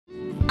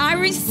I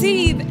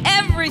receive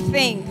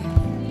everything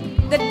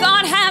that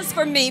God has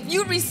for me. If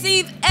you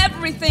receive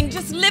everything,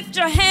 just lift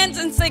your hands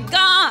and say,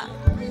 God,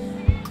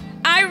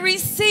 I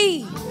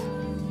receive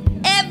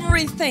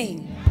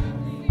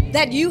everything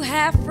that you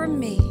have for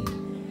me.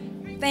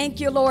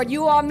 Thank you, Lord.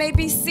 You all may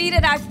be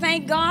seated. I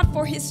thank God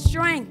for his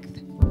strength.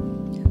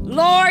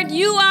 Lord,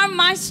 you are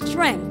my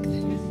strength,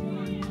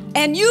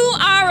 and you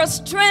are a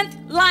strength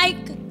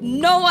like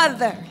no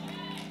other.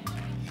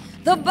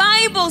 The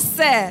Bible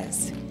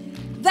says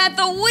that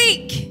the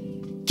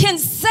weak can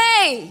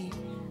say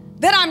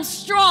that I'm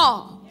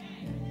strong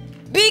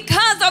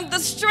because of the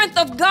strength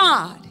of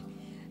God.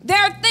 There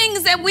are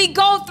things that we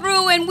go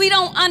through and we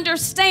don't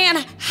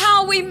understand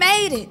how we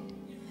made it.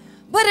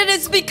 But it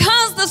is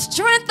because the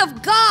strength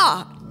of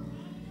God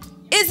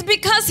is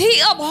because he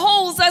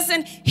upholds us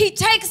and he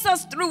takes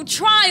us through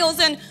trials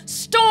and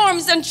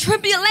storms and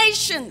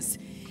tribulations.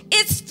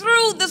 It's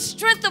through the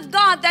strength of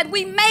God that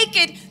we make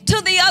it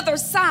to the other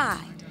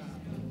side.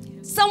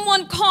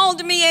 Someone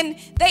called me and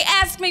they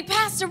asked me,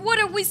 Pastor, what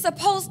are we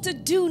supposed to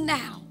do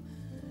now?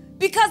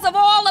 Because of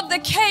all of the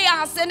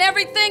chaos and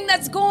everything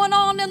that's going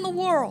on in the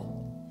world.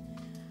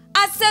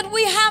 I said,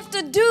 we have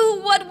to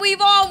do what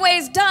we've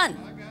always done.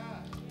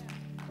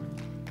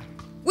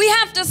 We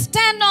have to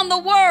stand on the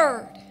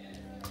word.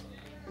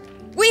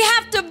 We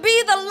have to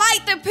be the light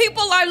that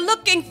people are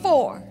looking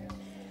for.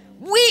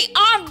 We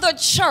are the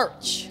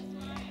church.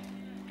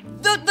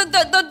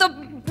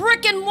 The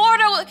brick and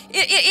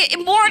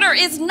mortar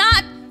is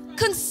not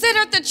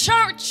considered the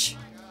church.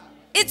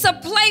 It's a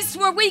place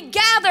where we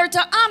gather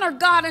to honor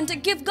God and to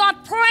give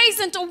God praise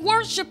and to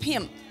worship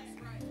him.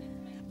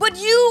 But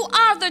you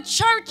are the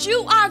church.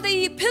 You are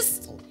the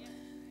epistle.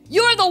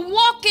 You're the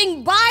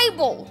walking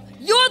Bible.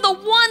 You're the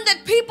one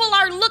that people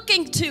are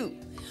looking to.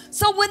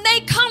 So when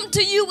they come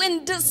to you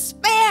in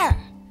despair,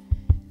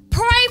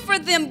 pray for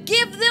them.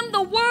 Give them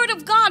the word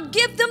of God.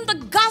 Give them the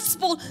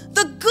gospel,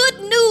 the good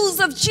news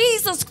of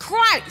Jesus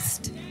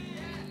Christ.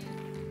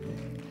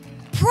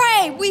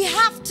 Pray. We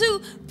have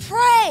to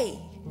pray.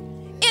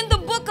 In the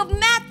book of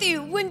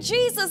Matthew, when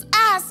Jesus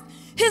asked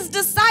his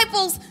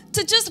disciples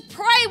to just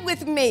pray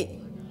with me,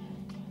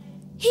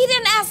 he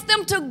didn't ask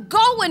them to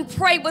go and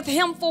pray with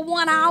him for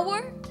 1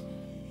 hour.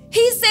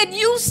 He said,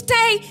 you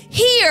stay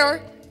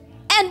here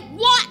and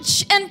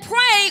watch and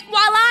pray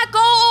while I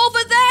go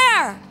over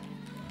there.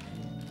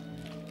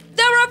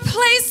 There are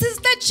places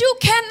that you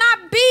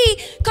cannot be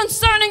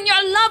concerning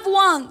your loved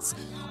ones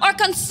or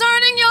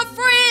concerning your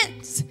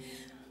friends.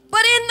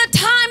 But in the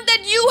time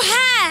that you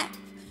have,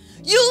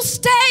 you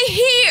stay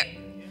here,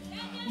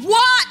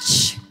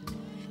 watch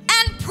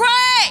and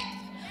pray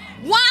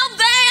while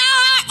they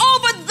are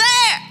over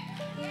there.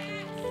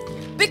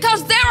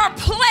 Because there are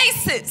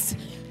places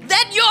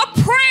that your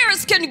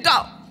prayers can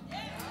go.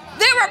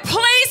 There are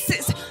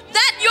places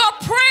that your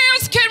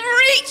prayers can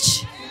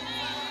reach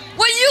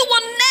where you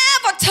will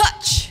never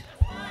touch.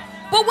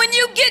 But when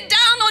you get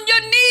down on your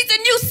knees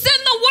and you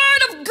send the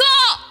word of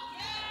God,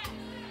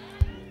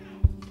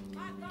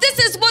 this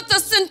is what the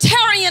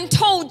centurion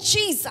told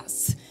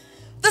Jesus,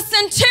 the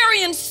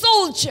centurion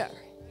soldier.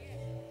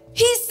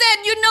 He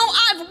said, you know,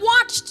 I've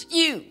watched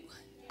you.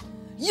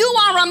 You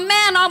are a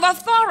man of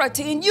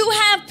authority, and you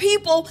have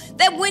people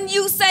that when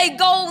you say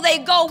go, they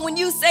go. When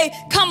you say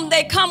come,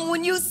 they come.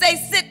 When you say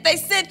sit, they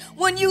sit.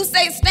 When you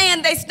say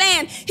stand, they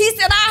stand. He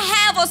said, I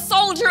have a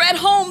soldier at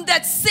home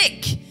that's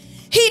sick.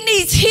 He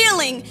needs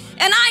healing,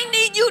 and I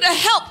need you to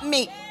help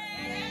me.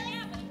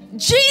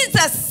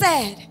 Jesus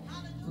said,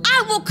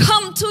 I will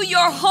come to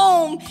your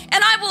home,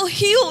 and I will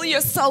heal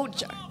your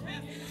soldier.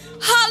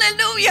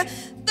 Hallelujah.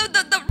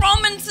 The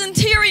Roman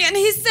centurion,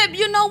 he said,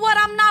 you know what?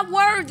 I'm not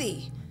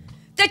worthy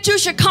that you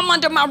should come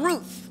under my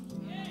roof.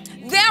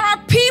 There are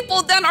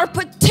people that are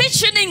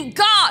petitioning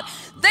God.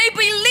 They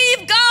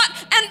believe God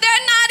and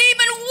they're not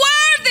even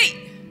worthy,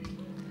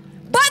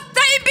 but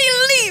they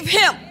believe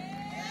him.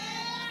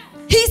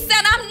 He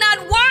said, I'm not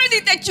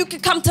worthy that you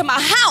could come to my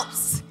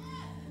house,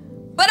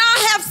 but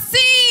I have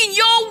seen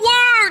your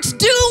words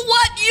do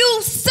what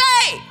you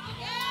say.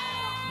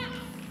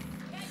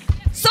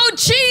 So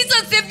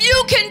Jesus, if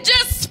you can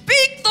just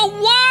speak the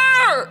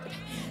word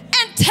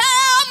and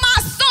tell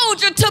my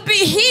soldier to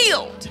be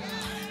healed.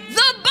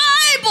 The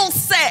Bible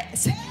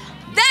says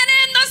that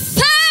in the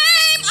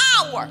same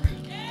hour,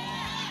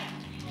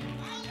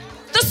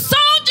 the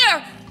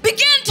soldier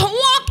began to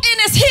walk in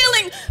his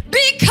healing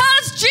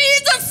because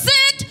Jesus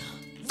sent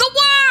the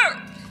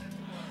word.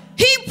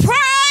 He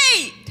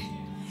prayed,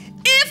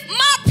 if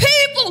my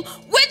people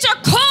which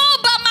are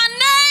called by my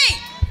name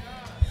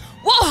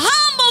will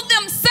humble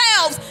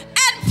themselves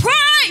and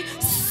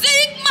pray,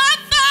 seek my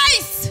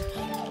face,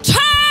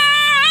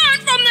 turn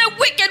from their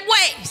wicked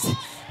ways,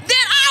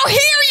 then I'll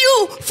hear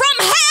you from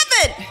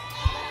heaven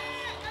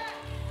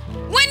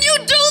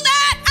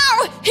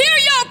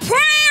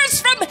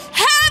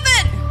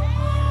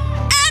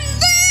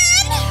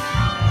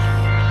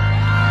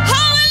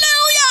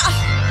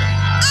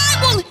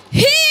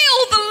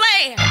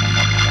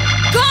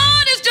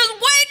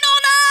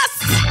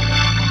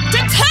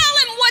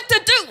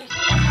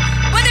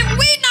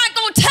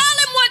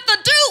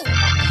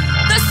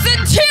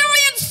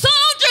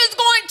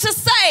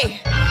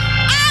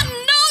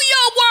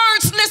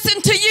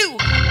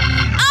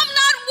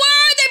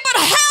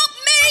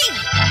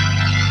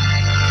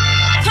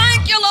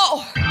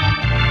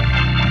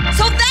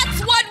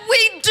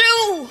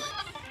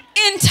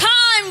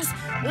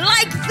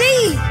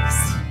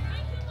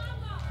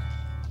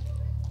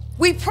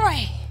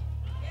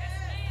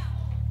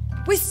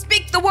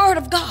word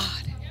of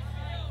God.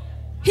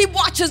 He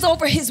watches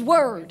over his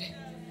word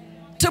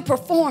to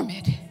perform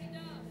it.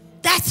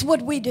 That's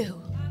what we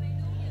do.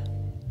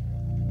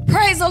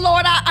 Praise the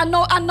Lord. I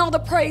know the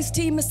praise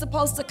team is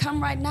supposed to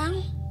come right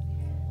now.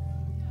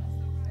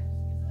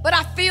 But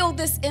I feel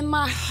this in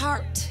my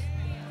heart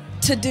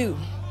to do.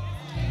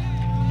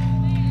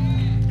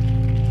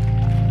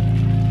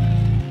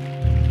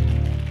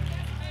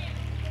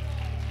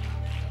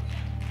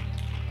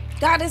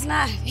 God is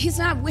not, he's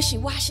not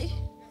wishy-washy.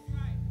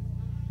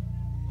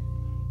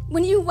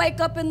 When you wake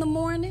up in the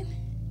morning,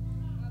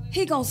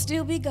 he's going to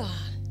still be God.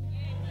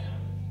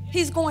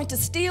 He's going to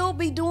still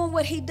be doing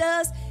what he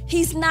does.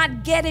 He's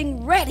not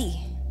getting ready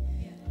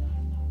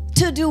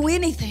to do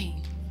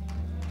anything.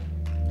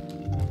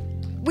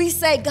 We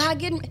say, God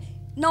getting,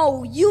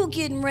 no, you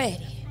getting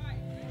ready.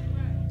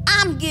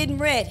 I'm getting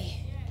ready.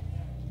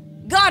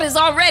 God is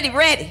already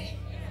ready.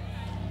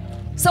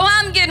 So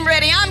I'm getting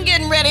ready, I'm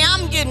getting ready,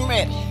 I'm getting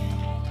ready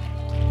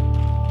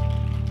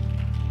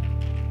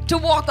to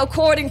walk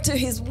according to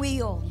his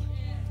will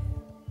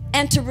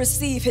and to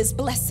receive his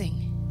blessing.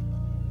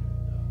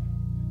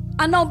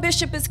 I know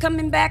Bishop is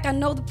coming back. I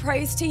know the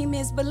praise team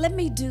is, but let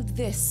me do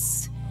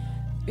this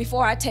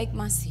before I take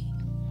my seat.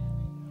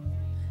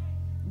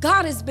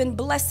 God has been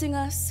blessing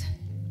us.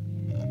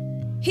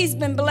 He's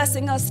been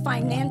blessing us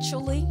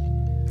financially.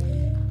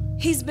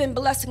 He's been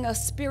blessing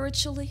us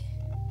spiritually.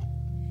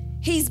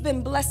 He's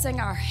been blessing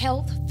our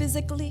health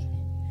physically.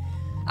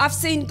 I've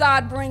seen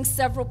God bring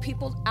several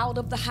people out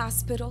of the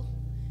hospital.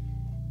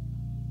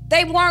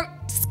 They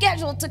weren't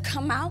scheduled to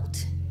come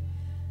out,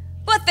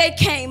 but they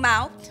came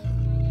out.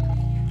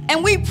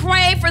 And we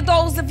pray for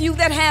those of you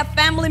that have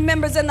family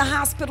members in the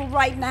hospital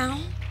right now.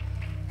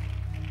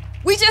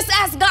 We just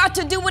asked God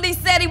to do what he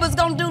said he was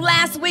going to do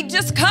last week.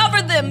 Just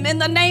cover them in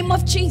the name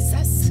of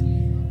Jesus.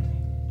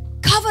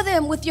 Cover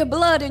them with your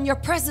blood and your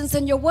presence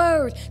and your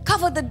word.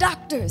 Cover the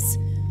doctors.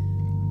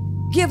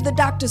 Give the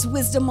doctors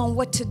wisdom on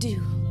what to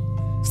do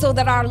so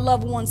that our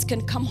loved ones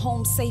can come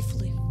home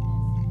safely.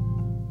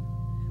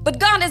 But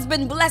God has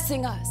been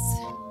blessing us.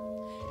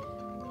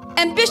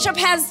 And Bishop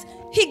has,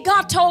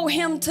 God told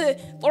him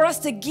for us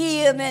to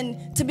give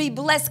and to be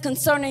blessed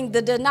concerning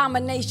the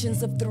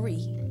denominations of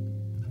 3.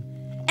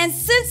 And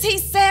since he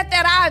said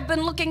that, I've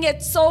been looking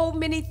at so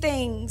many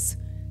things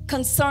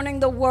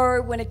concerning the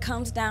word when it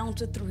comes down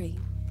to 3.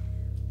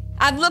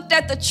 I've looked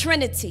at the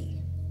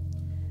Trinity.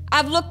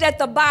 I've looked at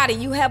the body.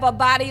 You have a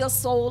body, a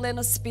soul, and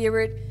a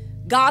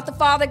spirit. God the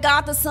Father,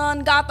 God the Son,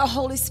 God the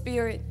Holy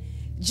Spirit.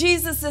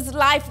 Jesus'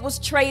 life was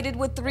traded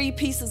with 3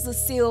 pieces of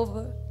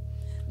silver.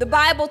 The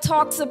Bible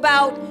talks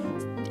about,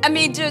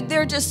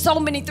 there are just so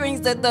many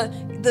things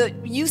that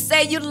you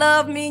say you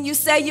love me and you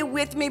say you're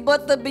with me,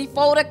 but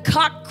before the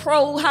cock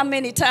crow, how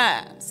many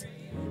times?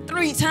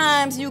 3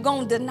 times you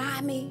gonna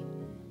deny me.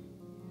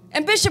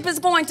 And Bishop is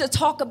going to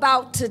talk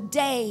about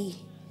today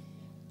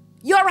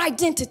your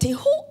identity.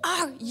 Who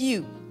are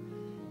you?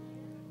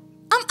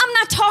 I'm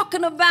not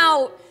talking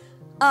about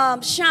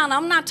Shauna.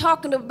 I'm not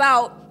talking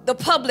about the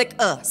public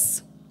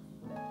us.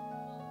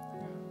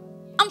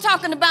 I'm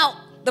talking about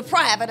the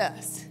private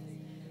us.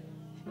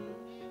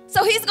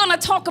 So he's going to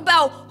talk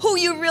about who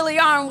you really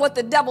are and what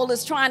the devil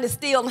is trying to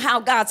steal and how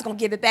God's going to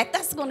give it back.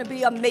 That's going to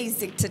be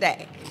amazing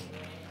today.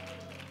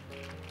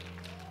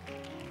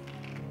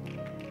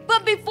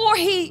 But before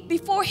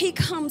he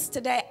comes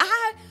today,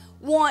 I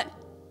want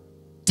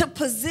to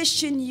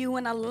position you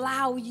and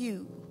allow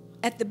you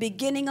at the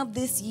beginning of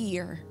this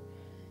year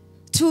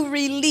to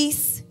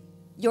release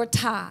your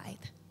tithe.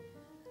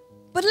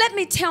 But let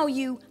me tell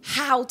you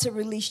how to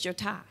release your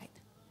tithe.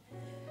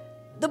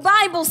 The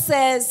Bible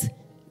says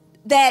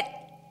that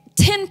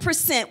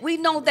 10%, we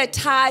know that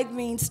tithe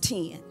means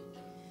 10.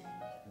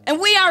 And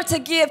we are to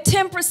give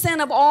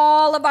 10% of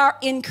all of our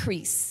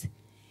increase.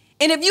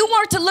 And if you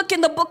were to look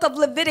in the book of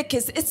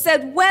Leviticus, it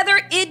said whether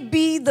it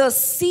be the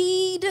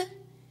seed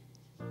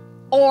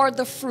or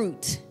the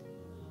fruit.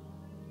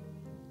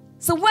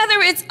 So whether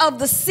it's of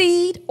the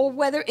seed or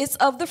whether it's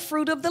of the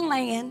fruit of the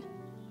land,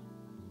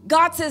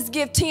 God says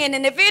give 10.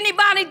 And if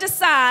anybody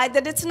decide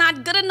that it's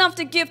not good enough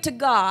to give to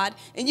God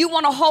and you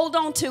want to hold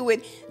on to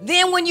it,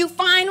 then when you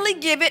finally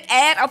give it,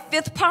 add a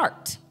 5th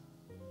part.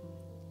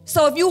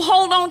 So if you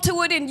hold on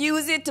to it and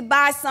use it to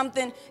buy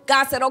something,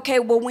 God said, okay,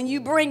 well, when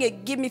you bring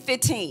it, give me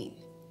 15.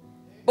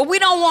 But we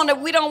don't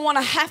want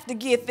to have to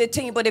give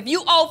 15. But if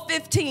you owe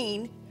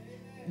 15,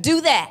 do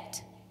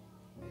that.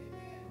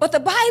 But the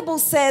Bible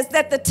says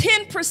that the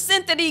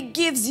 10% that he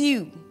gives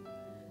you,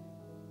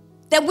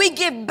 that we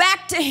give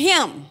back to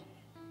him,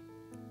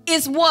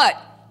 is what?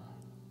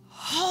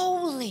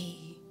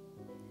 Holy.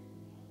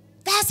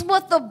 That's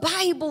what the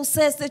Bible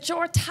says, that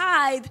your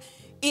tithe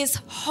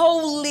is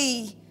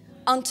holy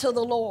unto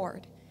the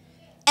Lord.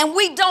 And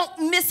we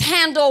don't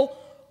mishandle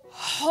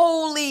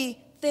holy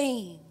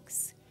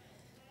things.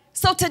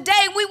 So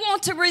today we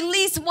want to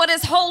release what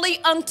is holy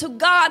unto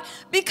God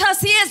because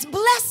he has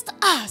blessed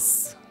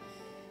us.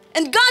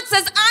 And God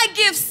says, I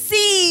give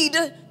seed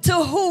to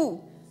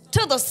who?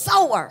 To the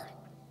sower.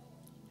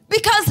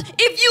 Because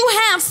if you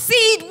have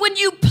seed, when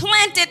you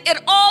plant it,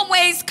 it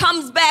always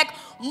comes back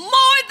more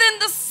than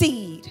the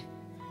seed.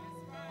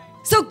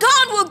 So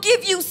God will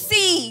give you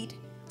seed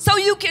so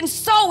you can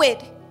sow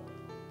it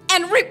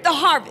and reap the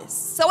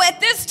harvest. So at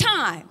this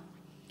time,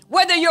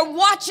 whether you're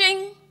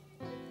watching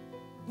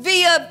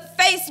via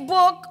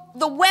Facebook,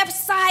 the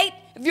website,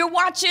 if you're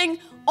watching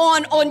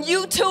on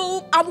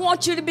YouTube, I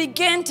want you to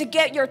begin to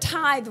get your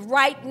tithe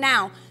right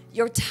now.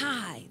 Your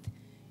tithe.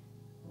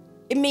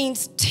 It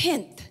means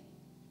tenth.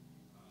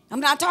 I'm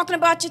not talking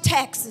about your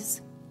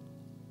taxes.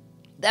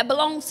 That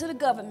belongs to the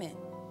government.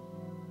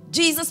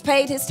 Jesus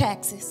paid his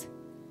taxes.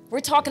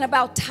 We're talking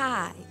about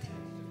tithe.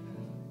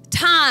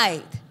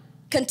 Tithe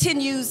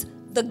continues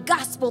the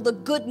gospel, the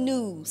good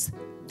news,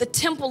 the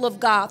temple of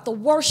God, the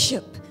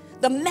worship,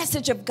 the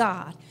message of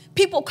God.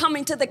 People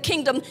coming to the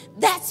kingdom,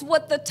 that's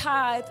what the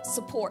tithe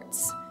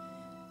supports.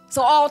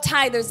 So all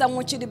tithers, I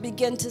want you to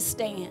begin to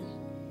stand.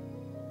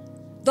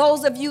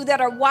 Those of you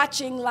that are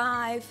watching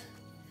live,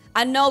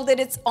 I know that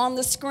it's on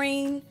the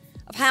screen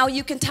of how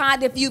you can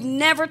tithe. If you've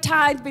never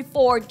tithed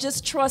before,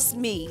 just trust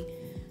me.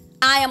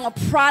 I am a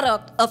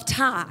product of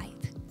tithe.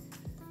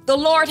 The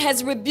Lord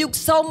has rebuked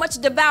so much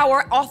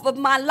devour off of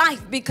my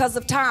life because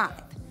of tithe.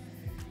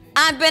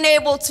 I've been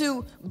able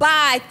to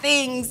buy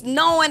things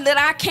knowing that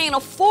I can't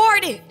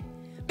afford it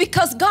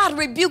because God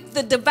rebuked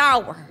the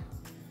devourer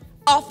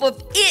off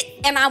of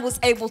it, and I was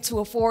able to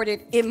afford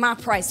it in my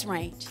price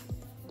range.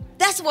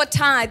 That's what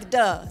tithe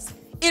does.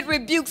 It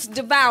rebukes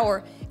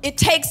devour. It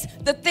takes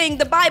the thing,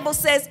 the Bible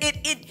says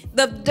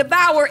the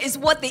devourer is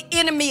what the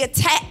enemy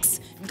attacks.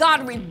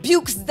 God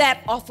rebukes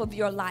that off of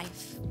your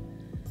life.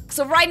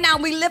 So right now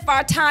we lift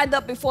our tithe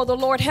up before the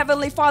Lord.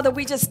 Heavenly Father,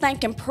 we just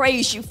thank and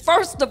praise you,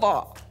 first of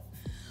all,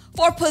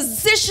 for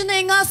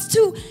positioning us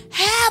to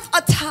have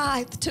a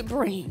tithe to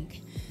bring.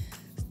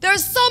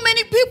 There's so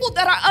many people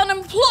that are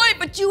unemployed,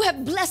 but you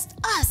have blessed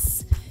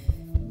us.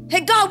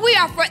 Hey God, we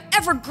are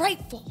forever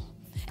grateful.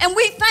 And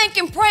we thank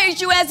and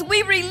praise you as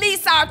we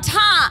release our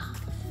tithe.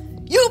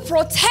 You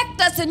protect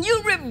us and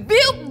you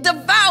rebuke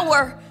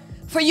devour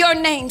for your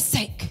name's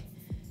sake.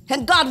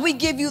 And God, we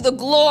give you the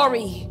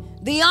glory,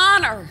 the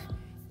honor,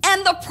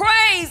 and the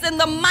praise. In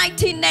the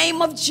mighty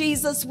name of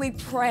Jesus, we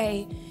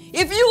pray.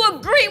 If you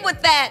agree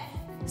with that,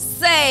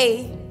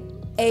 say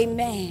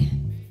amen.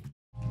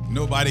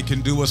 Nobody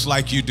can do us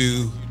like you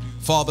do.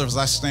 Father, as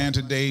I stand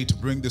today to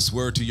bring this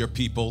word to your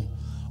people,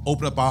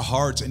 open up our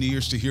hearts and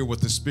ears to hear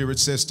what the Spirit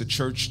says to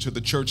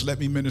the church. Let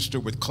me minister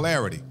with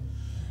clarity,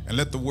 and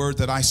let the word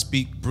that I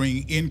speak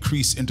bring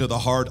increase into the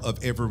heart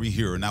of every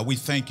hearer. Now we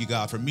thank you,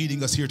 God, for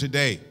meeting us here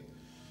today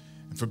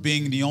and for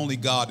being the only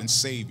God and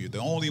Savior, the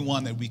only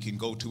one that we can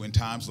go to in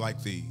times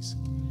like these.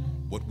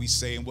 What we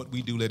say and what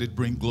we do, let it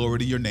bring glory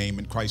to your name.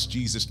 In Christ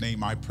Jesus'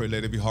 name I pray,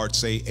 let every heart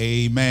say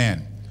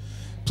amen.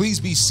 Please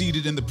be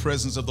seated in the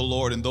presence of the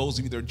Lord. And those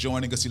of you that are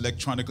joining us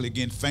electronically,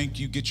 again, thank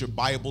you. Get your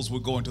Bibles. We're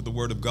going to the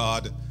Word of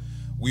God.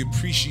 We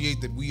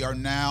appreciate that we are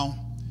now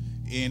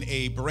in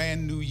a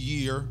brand new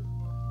year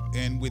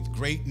and with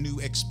great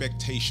new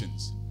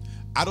expectations.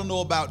 I don't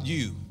know about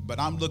you, but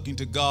I'm looking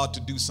to God to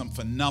do some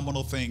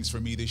phenomenal things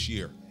for me this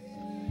year.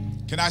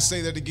 Can I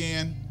say that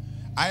again?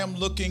 I am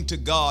looking to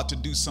God to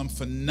do some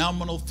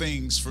phenomenal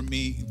things for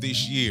me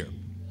this year.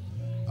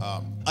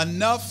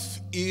 Enough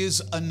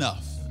is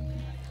enough.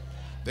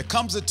 There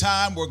comes a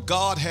time where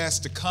God has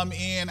to come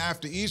in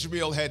after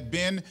Israel had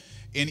been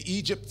in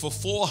Egypt for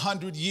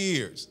 400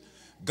 years.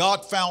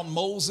 God found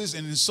Moses,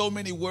 and in so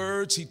many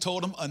words, he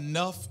told him,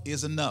 enough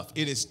is enough.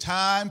 It is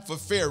time for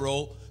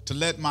Pharaoh to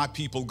let my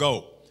people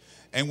go.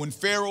 And when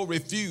Pharaoh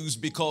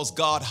refused, because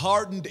God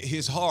hardened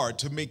his heart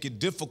to make it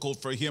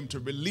difficult for him to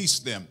release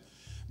them,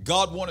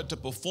 God wanted to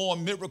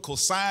perform miracle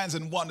signs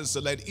and wonders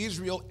to let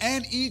Israel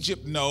and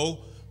Egypt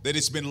know that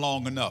it's been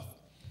long enough.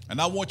 And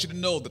I want you to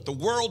know that the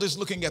world is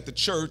looking at the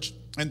church,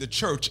 and the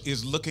church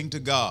is looking to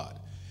God.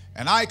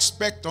 And I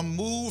expect a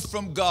move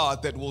from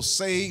God that will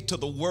say to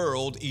the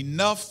world,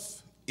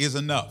 enough is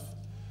enough.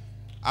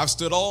 I've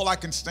stood all I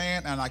can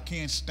stand, and I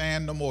can't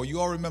stand no more. You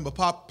all remember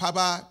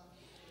Popeye?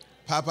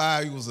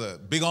 Popeye, he was a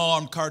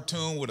big-armed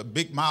cartoon with a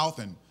big mouth,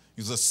 and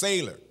he was a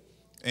sailor.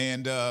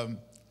 And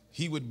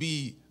he would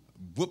be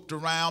whooped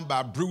around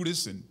by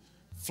Brutus and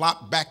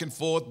flopped back and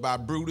forth by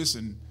Brutus.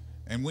 And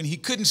when he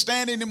couldn't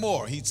stand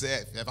anymore, he'd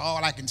say, if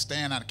all I can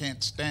stand, I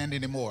can't stand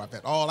anymore. I've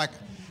had all I can.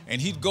 And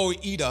he'd go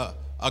eat a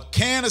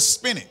can of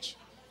spinach.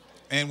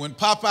 And when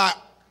Popeye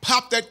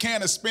popped that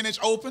can of spinach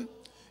open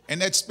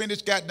and that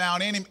spinach got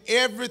down in him,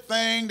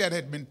 everything that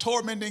had been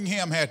tormenting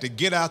him had to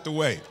get out the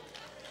way,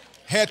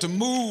 had to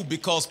move,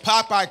 because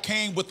Popeye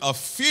came with a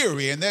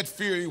fury, and that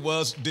fury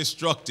was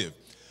destructive.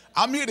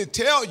 I'm here to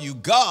tell you,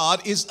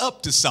 God is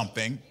up to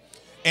something.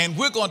 And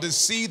we're going to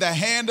see the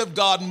hand of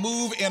God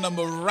move in a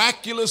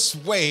miraculous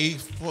way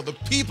for the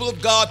people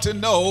of God to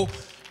know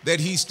that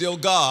he's still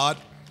God,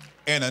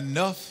 and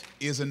enough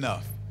is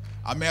enough.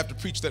 I may have to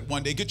preach that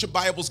one day. Get your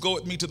Bibles, go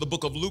with me to the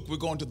book of Luke. We're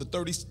going to the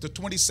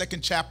 22nd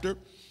chapter,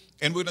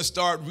 and we're going to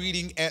start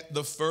reading at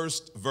the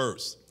first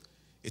verse.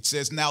 It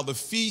says, now the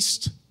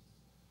feast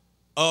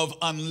of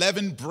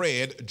unleavened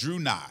bread drew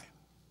nigh,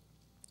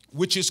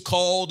 which is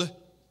called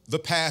the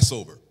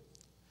Passover.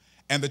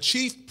 And the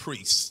chief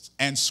priests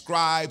and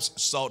scribes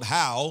sought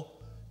how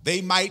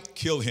they might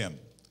kill him,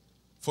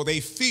 for they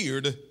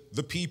feared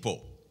the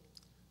people.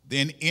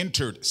 Then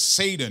entered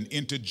Satan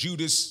into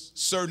Judas,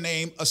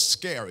 surnamed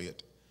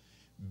Iscariot,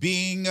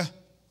 being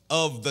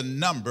of the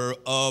number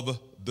of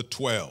the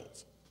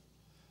 12.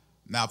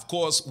 Now, of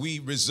course, we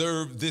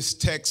reserve this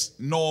text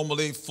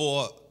normally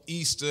for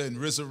Easter and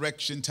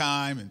resurrection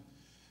time, and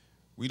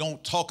we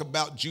don't talk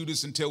about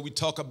Judas until we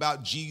talk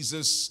about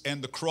Jesus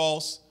and the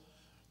cross.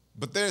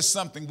 But there's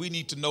something we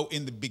need to know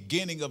in the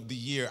beginning of the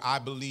year, I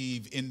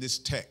believe, in this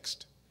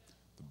text.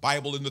 The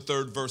Bible in the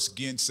 3rd verse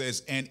again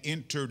says, and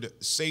entered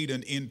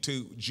Satan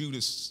into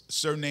Judas,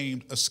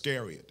 surnamed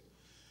Iscariot,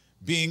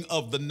 being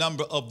of the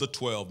number of the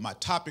 12. My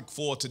topic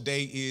for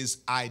today is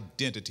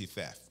identity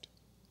theft.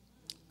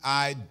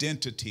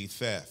 Identity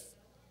theft.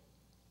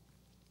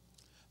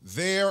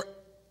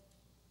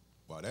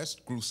 Well, that's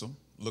gruesome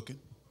looking.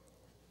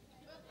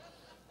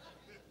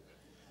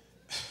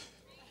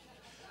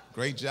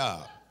 Great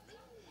job.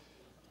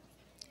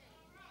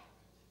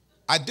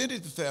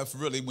 Identity theft,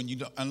 really, when you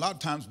don't, and a lot of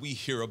times we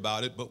hear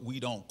about it, but we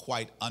don't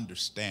quite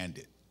understand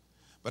it.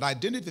 But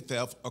identity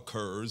theft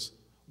occurs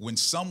when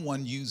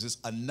someone uses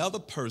another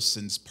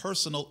person's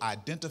personal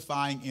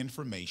identifying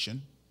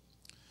information,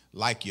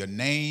 like your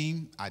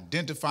name,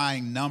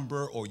 identifying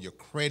number, or your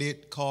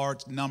credit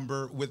card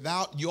number,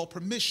 without your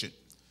permission.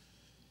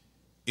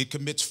 It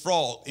commits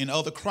fraud in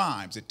other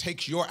crimes. It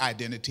takes your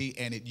identity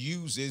and it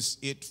uses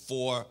it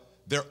for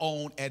their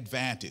own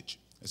advantage.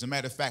 As a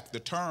matter of fact, the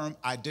term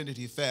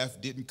identity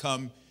theft didn't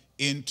come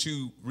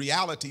into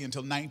reality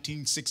until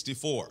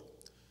 1964.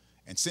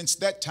 And since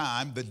that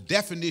time, the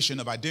definition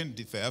of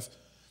identity theft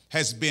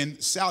has been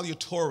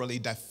salutarily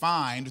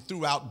defined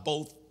throughout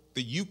both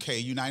the UK,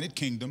 United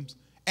Kingdom,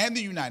 and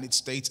the United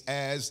States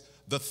as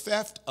the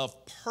theft of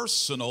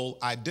personal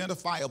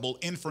identifiable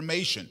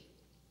information.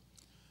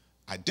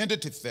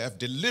 Identity theft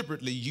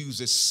deliberately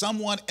uses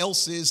someone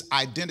else's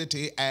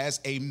identity as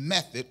a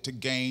method to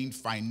gain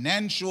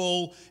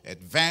financial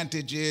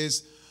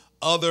advantages,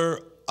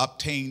 other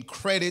obtained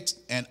credits,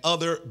 and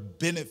other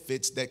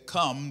benefits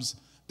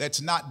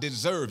that's not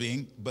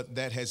deserving, but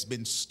that has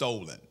been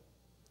stolen,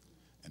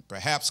 and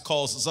perhaps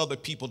causes other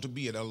people to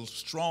be at a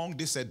strong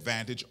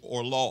disadvantage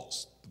or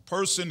loss. The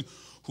person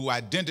whose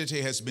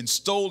identity has been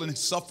stolen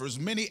suffers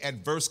many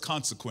adverse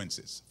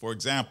consequences. For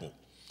example,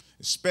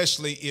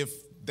 especially if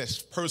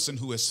this person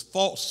who is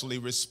falsely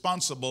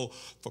responsible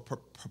for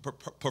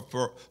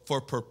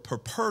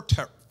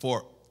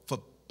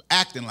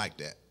acting like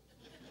that.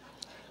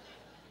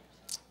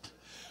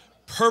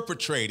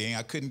 Perpetrating,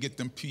 I couldn't get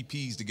them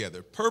PPs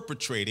together,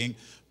 perpetrating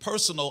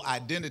personal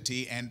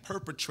identity and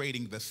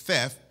perpetrating the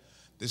theft.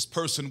 This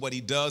person, what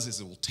he does is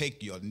it will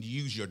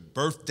use your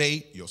birth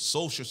date, your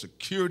social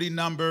security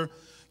number,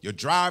 your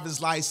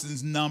driver's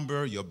license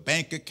number, your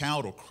bank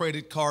account or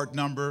credit card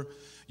number,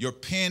 your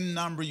PIN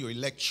number, your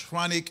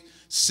electronic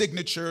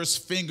signatures,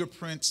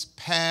 fingerprints,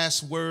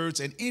 passwords,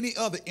 and any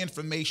other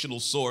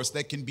informational source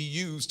that can be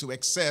used to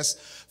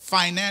access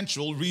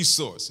financial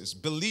resources.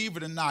 Believe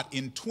it or not,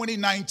 in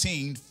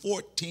 2019,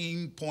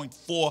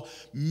 14.4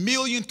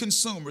 million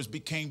consumers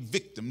became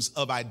victims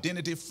of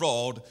identity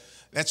fraud.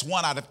 That's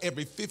 1 out of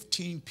every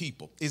 15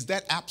 people. Is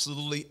that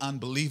absolutely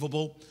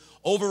unbelievable?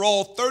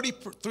 Overall,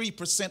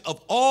 33%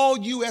 of all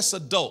U.S.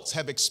 adults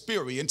have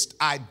experienced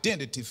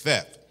identity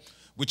theft,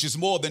 which is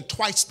more than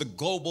twice the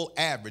global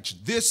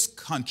average. This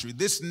country,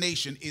 this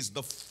nation is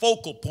the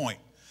focal point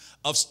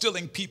of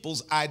stealing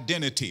people's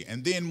identity.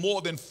 And then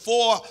 1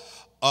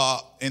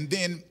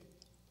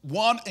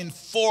 in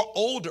 4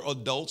 older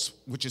adults,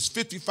 which is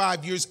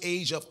 55 years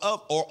age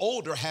or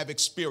older, have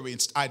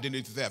experienced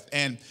identity theft.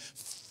 And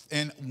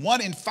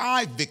 1 in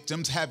 5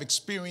 victims have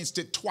experienced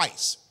it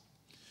twice.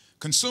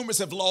 Consumers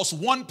have lost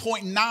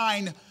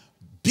 $1.9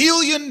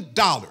 billion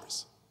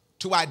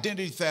to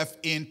identity theft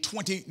in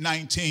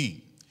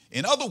 2019.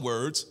 In other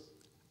words,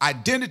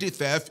 identity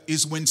theft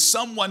is when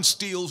someone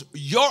steals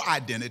your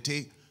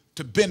identity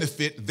to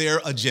benefit their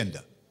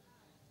agenda.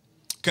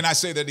 Can I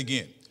say that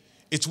again?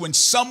 It's when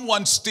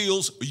someone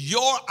steals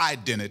your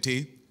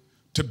identity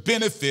to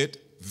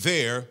benefit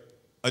their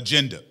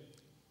agenda.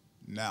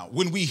 Now,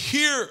 when we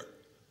hear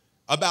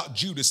about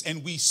Judas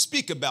and we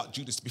speak about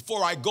Judas,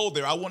 before I go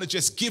there, I want to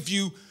just give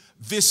you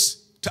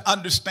this to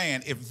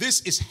understand. If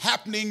this is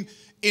happening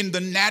in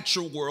the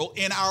natural world,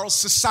 in our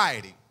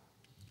society,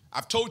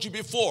 I've told you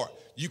before,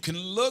 you can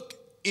look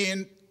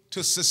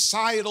into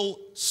societal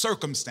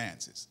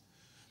circumstances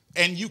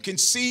and you can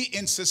see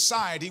in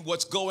society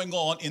what's going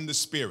on in the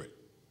spirit.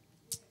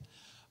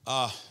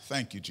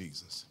 Thank you,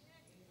 Jesus.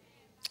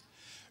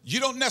 You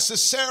don't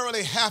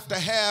necessarily have to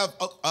have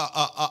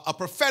a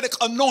prophetic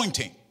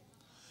anointing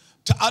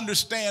to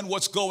understand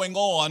what's going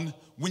on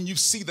when you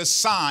see the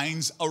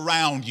signs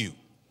around you.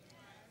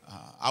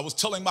 I was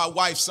telling my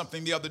wife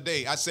something the other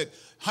day. I said,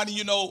 honey,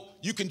 you know,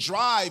 you can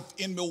drive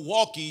in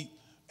Milwaukee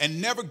and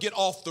never get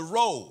off the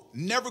road,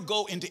 never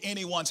go into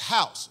anyone's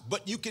house,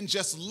 but you can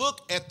just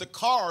look at the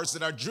cars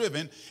that are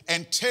driven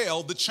and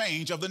tell the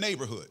change of the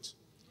neighborhoods.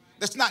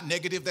 That's not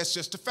negative, that's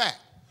just a fact.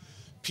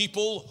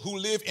 People who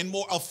live in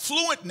more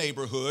affluent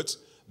neighborhoods,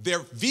 their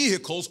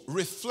vehicles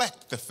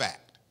reflect the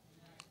fact.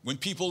 When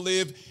people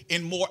live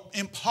in more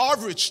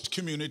impoverished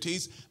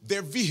communities,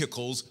 their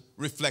vehicles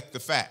reflect the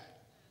fact.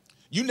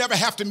 You never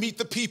have to meet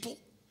the people.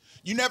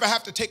 You never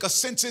have to take a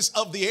census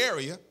of the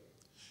area.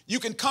 You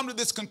can come to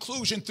this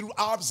conclusion through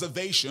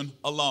observation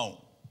alone.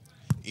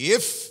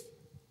 If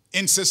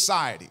in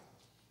society,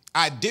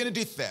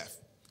 identity theft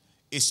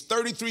is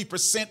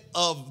 33%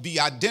 of the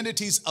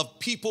identities of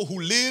people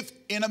who live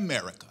in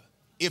America,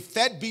 if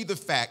that be the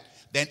fact,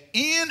 then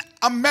in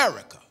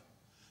America,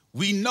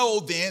 we know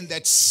then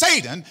that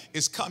Satan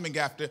is coming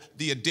after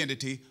the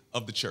identity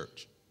of the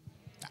church.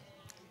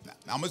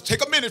 Now, I'm going to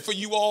take a minute for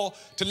you all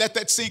to let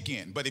that sink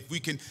in. But if we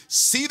can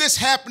see this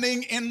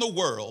happening in the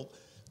world,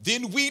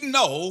 then we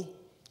know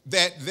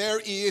that there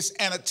is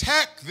an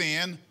attack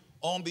then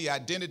on the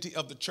identity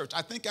of the church.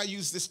 I think I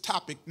used this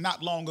topic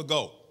not long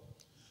ago.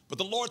 But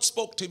the Lord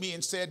spoke to me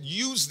and said,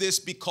 use this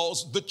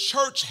because the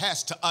church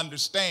has to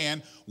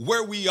understand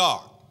where we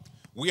are.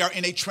 We are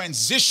in a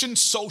transition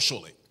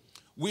socially.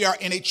 We are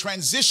in a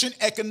transition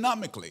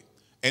economically.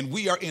 And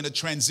we are in a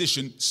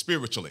transition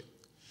spiritually.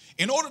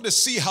 In order to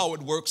see how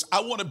it works,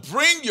 I want to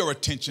bring your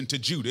attention to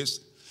Judas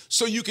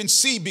so you can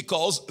see,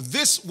 because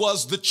this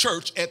was the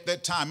church at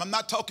that time. I'm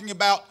not talking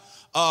about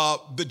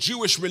the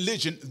Jewish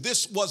religion.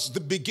 This was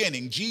the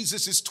beginning.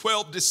 Jesus'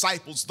 12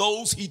 disciples,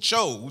 those he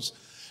chose,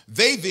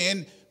 they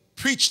then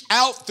preached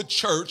out the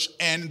church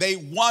and they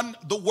won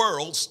the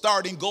world,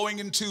 starting going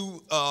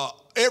into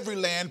every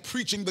land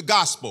preaching the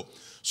gospel.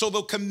 So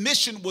the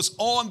commission was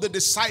on the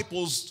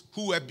disciples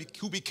who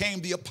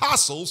became the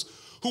apostles,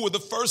 who were the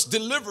first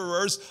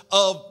deliverers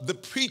of the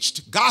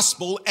preached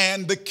gospel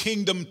and the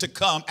kingdom to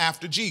come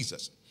after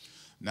Jesus.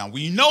 Now,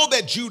 we know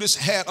that Judas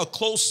had a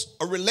closer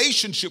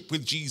relationship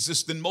with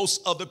Jesus than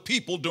most other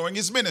people during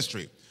his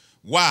ministry.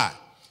 Why?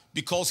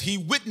 Because he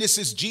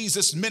witnesses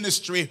Jesus'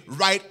 ministry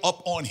right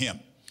up on him.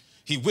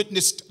 He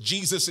witnessed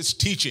Jesus'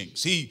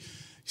 teachings. He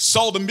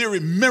saw the many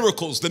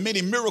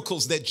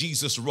miracles that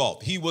Jesus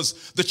wrought. He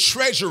was the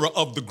treasurer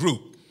of the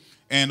group.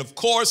 And of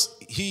course,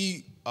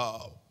 he,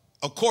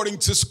 according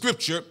to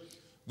scripture,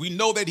 we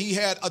know that he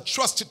had a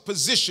trusted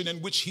position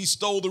in which he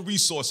stole the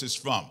resources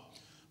from.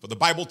 For the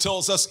Bible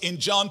tells us in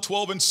John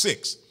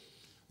 12:6,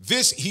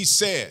 this he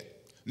said,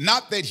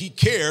 not that he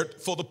cared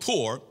for the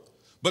poor,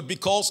 but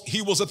because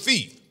he was a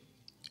thief,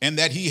 and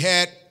that he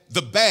had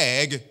the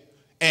bag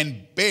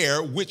and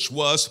bear which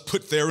was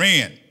put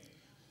therein.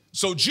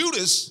 So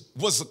Judas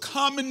was a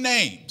common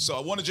name. So I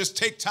want to just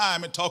take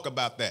time and talk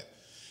about that.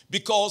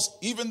 Because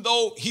even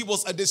though he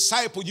was a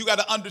disciple, you got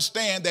to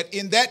understand that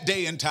in that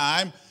day and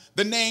time,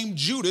 the name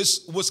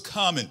Judas was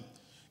common.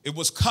 It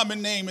was a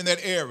common name in that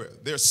area.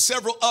 There are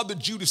several other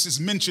Judases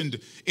mentioned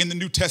in the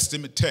New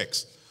Testament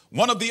text.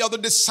 One of the other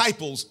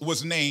disciples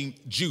was named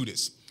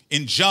Judas.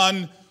 In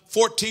John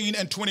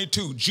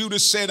 14:22,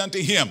 Judas said unto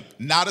him,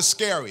 not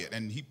Iscariot,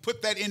 and he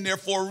put that in there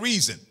for a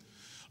reason.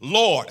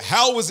 Lord,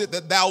 how is it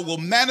that thou wilt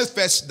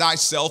manifest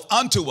thyself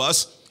unto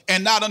us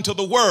and not unto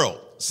the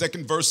world?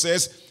 Second verse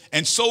says,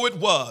 and so it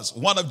was,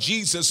 one of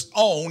Jesus'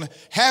 own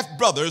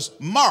half-brothers,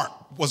 Mark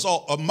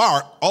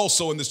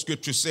also in the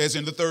scripture says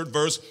in the third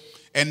verse,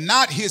 and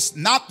not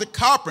the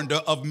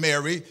carpenter of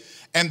Mary,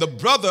 and the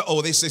brother,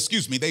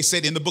 they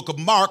said in the book of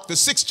Mark, the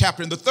 6th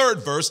chapter in the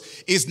 3rd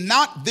verse, is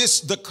not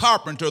this the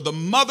carpenter, the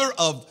mother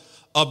of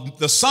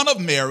the son of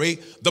Mary,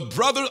 the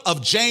brother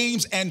of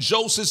James and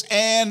Joseph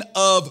and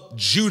of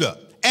Judah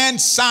and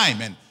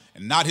Simon,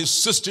 and not his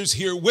sisters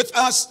here with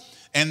us?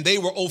 And they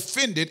were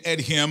offended at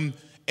him.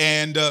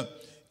 And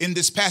in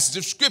this passage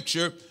of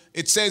scripture,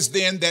 it says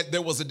then that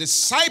there was a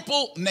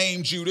disciple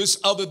named Judas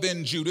other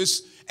than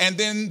Judas. And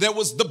then there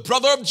was the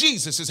brother of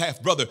Jesus, his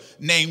half-brother,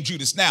 named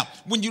Judas. Now,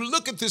 when you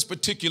look at this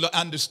particular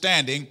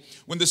understanding,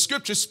 when the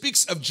scripture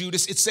speaks of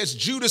Judas, it says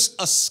Judas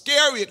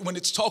Iscariot when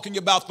it's talking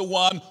about the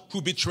one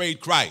who betrayed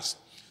Christ.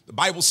 The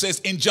Bible says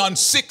in John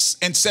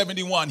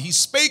 6:71, he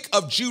spake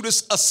of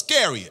Judas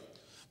Iscariot,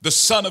 the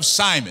son of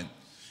Simon.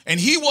 And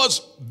he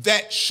was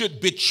that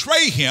should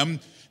betray him,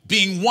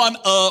 being one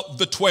of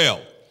the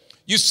 12.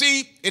 You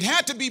see, it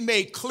had to be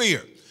made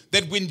clear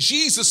that when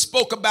Jesus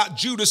spoke about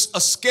Judas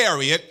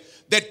Iscariot,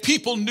 that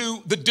people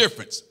knew the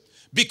difference,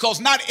 because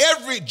not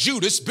every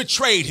Judas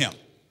betrayed him.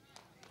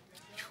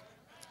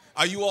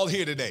 Are you all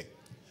here today?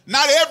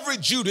 Not every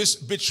Judas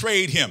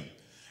betrayed him.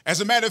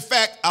 As a matter of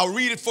fact, I'll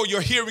read it for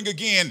your hearing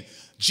again.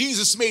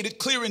 Jesus made it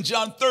clear in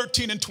John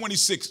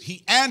 13:26.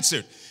 He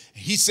answered,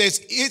 he says,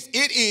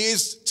 it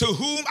is to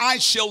whom I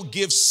shall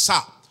give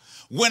sop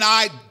when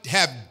I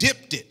have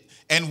dipped it.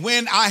 And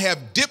when I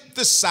have dipped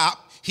the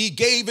sop, he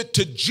gave it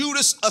to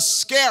Judas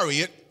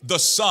Iscariot, the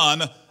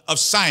son of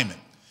Simon.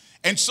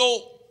 And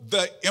so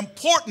the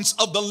importance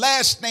of the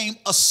last name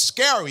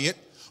Iscariot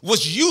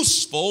was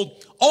useful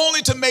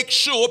only to make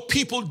sure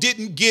people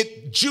didn't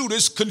get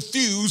Judas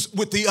confused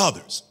with the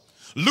others.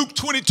 Luke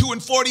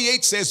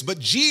 22:48 says, but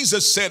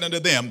Jesus said unto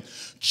them,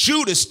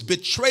 Judas,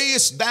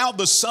 betrayest thou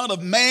the Son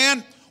of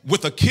Man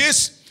with a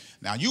kiss?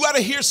 Now, you got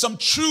to hear some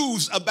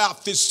truths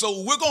about this.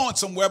 So we're going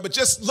somewhere, but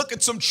just look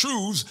at some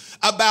truths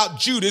about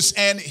Judas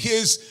and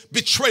his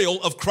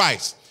betrayal of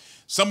Christ.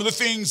 Some of the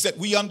things that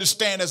we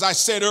understand, as I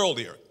said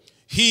earlier,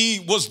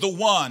 he was the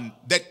one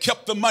that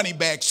kept the money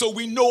bag. So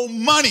we know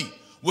money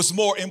was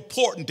more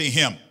important to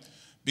him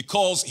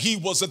because he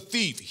was a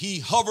thief. He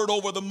hovered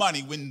over the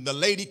money when the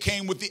lady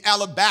came with the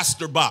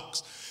alabaster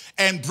box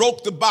and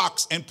broke the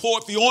box and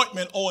poured the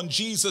ointment on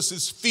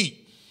Jesus's feet.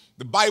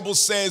 The Bible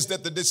says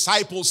that the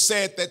disciples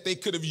said that they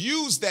could have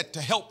used that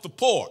to help the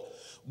poor.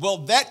 Well,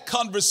 that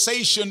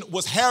conversation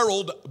was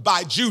heralded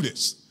by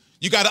Judas.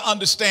 You got to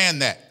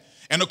understand that.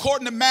 And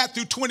according to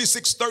Matthew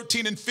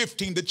 26:13 and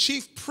 15, the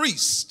chief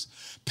priest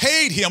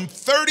paid him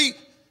 30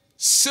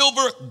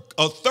 silver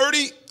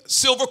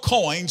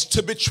coins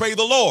to betray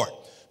the Lord.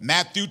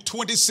 Matthew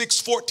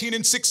 26:14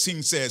 and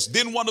 16 says,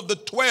 then one of the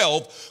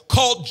 12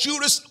 called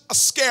Judas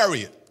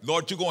Iscariot,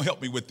 Lord, you're going to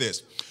help me with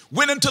this,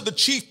 went unto the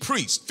chief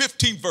priest,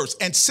 15th verse,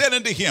 and said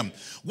unto him,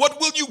 what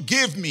will you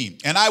give me?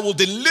 And I will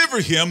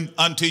deliver him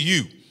unto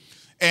you,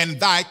 and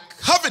thy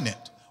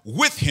covenant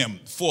with him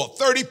for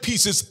 30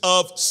 pieces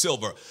of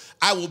silver.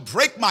 I will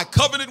break my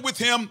covenant with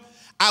him.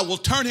 I will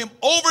turn him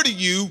over to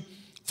you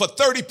for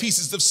 30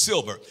 pieces of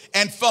silver.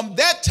 And from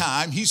that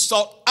time, he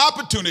sought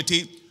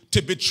opportunity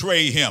to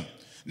betray him.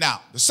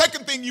 Now, the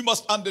second thing you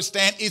must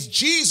understand is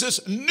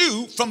Jesus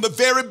knew from the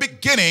very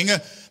beginning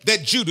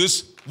that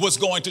Judas was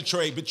going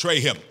to betray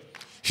him.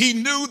 He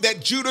knew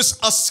that Judas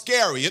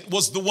Iscariot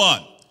was the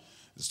one.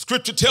 The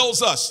scripture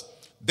tells us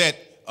that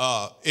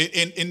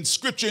in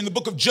scripture in the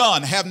book of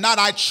John, have not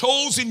I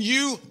chosen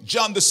you,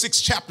 John the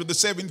 6th chapter, the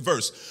 7th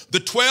verse, the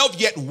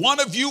 12, yet one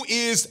of you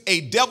is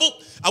a devil.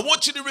 I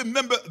want you to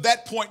remember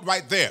that point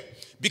right there,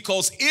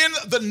 because in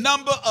the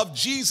number of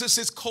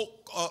Jesus's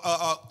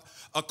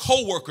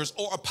co-workers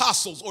or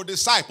apostles or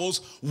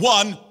disciples,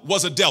 one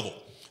was a devil.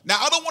 Now,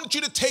 I don't want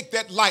you to take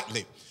that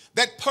lightly.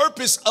 That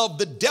purpose of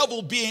the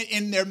devil being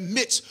in their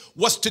midst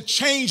was to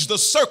change the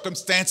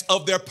circumstance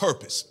of their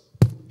purpose.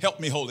 Help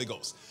me, Holy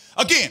Ghost.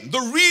 Again,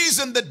 the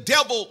reason the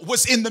devil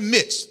was in the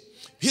midst,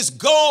 his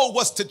goal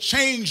was to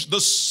change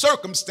the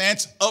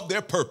circumstance of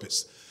their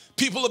purpose.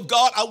 People of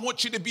God, I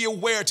want you to be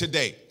aware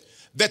today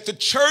that the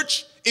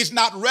church is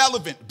not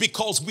relevant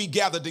because we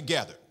gather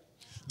together.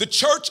 The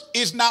church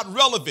is not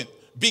relevant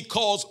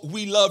because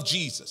we love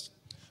Jesus.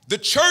 The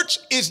church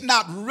is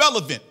not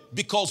relevant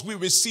because we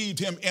received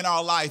him in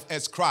our life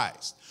as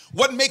Christ.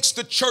 What makes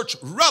the church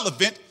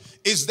relevant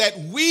is that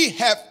we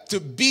have to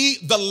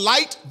be the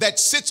light that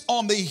sits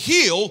on the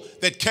hill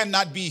that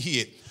cannot be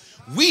hid.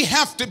 We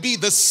have to be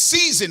the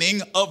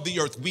seasoning of the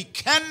earth. We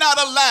cannot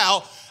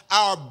allow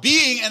our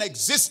being and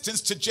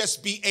existence to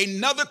just be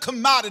another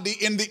commodity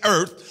in the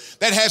earth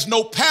that has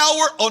no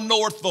power or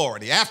no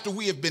authority. After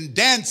we have been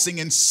dancing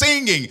and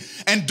singing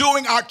and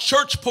doing our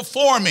church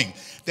performing,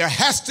 there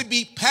has to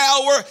be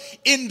power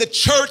in the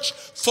church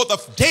for the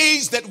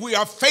days that we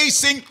are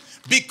facing,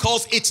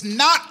 because it's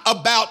not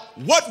about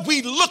what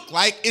we look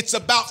like, it's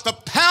about the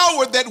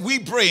power that we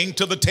bring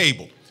to the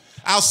table.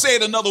 I'll say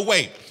it another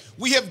way.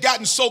 We have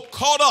gotten so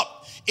caught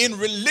up in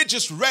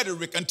religious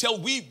rhetoric until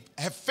we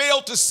have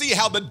failed to see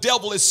how the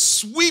devil is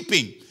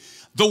sweeping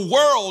the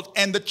world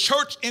and the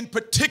church in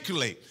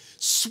particular,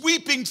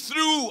 sweeping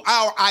through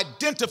our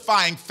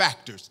identifying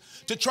factors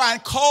to try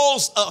and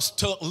cause us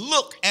to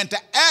look and to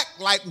act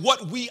like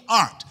what we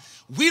aren't.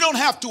 We don't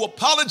have to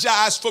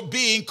apologize for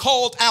being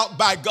called out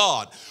by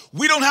God.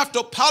 We don't have to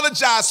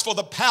apologize for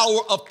the power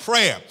of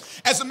prayer.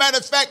 As a matter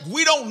of fact,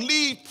 we don't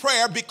leave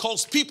prayer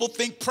because people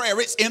think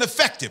prayer is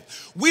ineffective.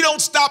 We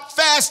don't stop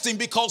fasting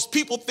because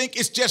people think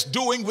it's just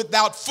doing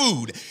without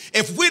food.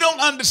 If we don't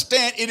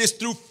understand it is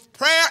through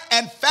prayer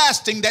and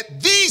fasting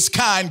that these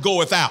kind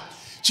goeth out.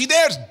 See,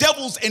 there's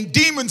devils and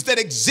demons that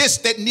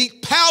exist that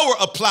need power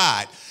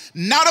applied.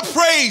 Not a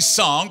praise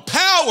song,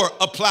 power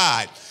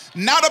applied.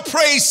 Not a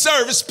praise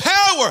service,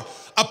 power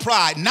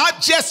applied.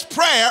 Not just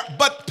prayer,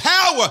 but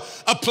power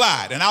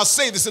applied. And I'll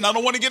say this, and I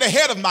don't want to get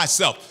ahead of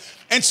myself.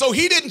 And so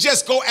he didn't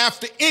just go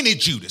after any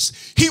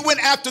Judas. He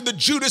went after the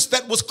Judas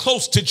that was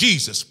close to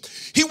Jesus.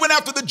 He went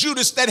after the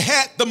Judas that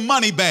had the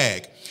money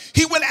bag.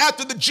 He went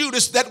after the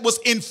Judas that was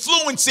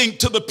influencing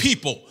to the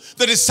people,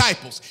 the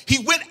disciples. He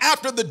went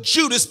after the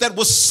Judas that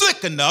was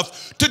slick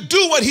enough to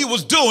do what he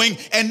was doing,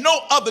 and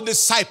no other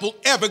disciple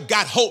ever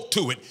got hold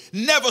to it,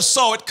 never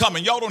saw it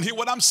coming. Y'all don't hear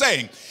what I'm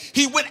saying.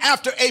 He went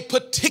after a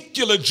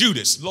particular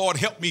Judas. Lord,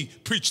 help me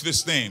preach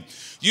this thing.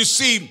 You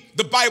see,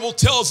 the Bible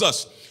tells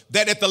us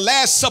that at the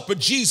Last Supper,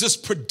 Jesus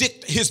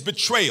predicted his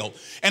betrayal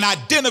and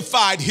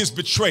identified his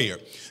betrayer.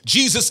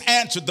 Jesus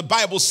answered, the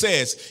Bible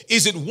says,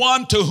 is it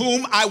one to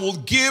whom I will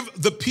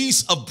give the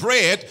piece of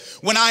bread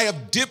when I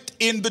have dipped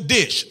in the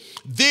dish?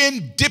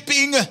 Then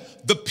dipping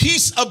the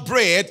piece of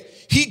bread,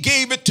 he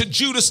gave it to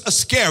Judas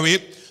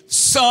Iscariot,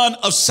 son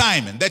of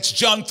Simon. That's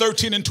John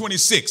 13 and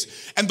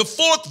 26. And the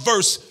fourth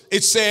verse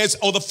it says,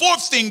 or the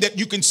fourth thing that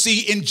you can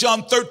see in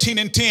John 13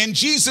 and 10,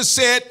 Jesus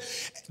said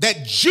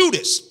that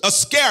Judas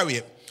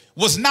Iscariot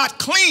was not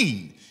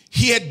clean.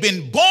 He had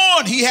been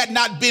born. He had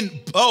not been,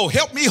 oh,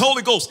 help me,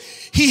 Holy Ghost.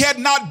 He had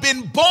not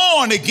been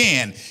born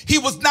again. He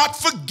was not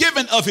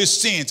forgiven of his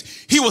sins.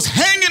 He was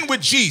hanging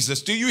with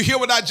Jesus. Do you hear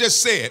what I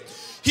just said?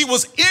 He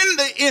was in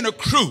the inner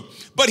crew,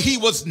 but he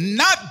was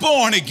not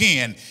born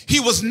again. He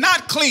was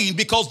not clean,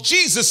 because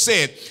Jesus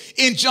said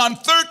in John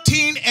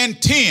 13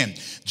 and 10,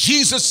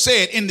 Jesus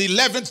said in the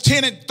 11th,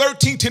 10 and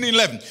 13, 10 and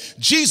 11,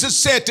 Jesus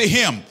said to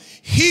him,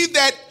 he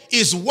that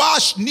is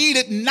washed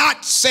needed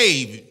not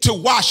save to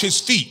wash his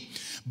feet,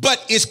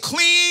 but is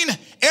clean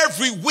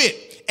every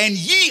whit, and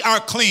ye are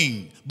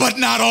clean, but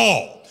not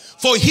all.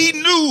 For he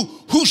knew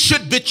who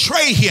should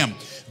betray him.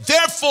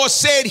 Therefore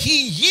said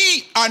he,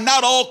 ye are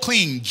not all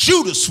clean.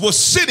 Judas was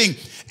sitting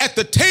at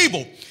the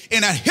table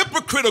in a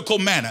hypocritical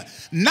manner,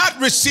 not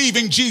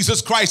receiving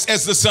Jesus Christ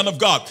as the Son of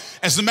God.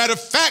 As a matter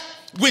of fact,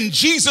 when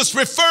Judas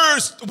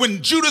refers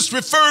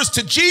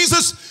to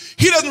Jesus,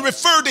 he doesn't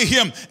refer to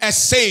him as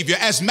Savior,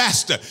 as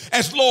Master,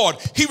 as Lord.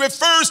 He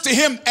refers to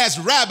him as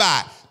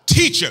Rabbi,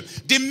 teacher,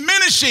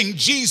 diminishing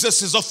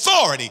Jesus'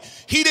 authority.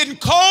 He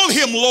didn't call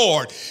him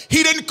Lord.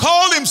 He didn't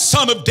call him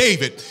Son of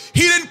David.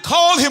 He didn't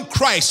call him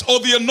Christ or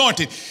the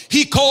Anointed.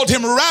 He called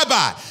him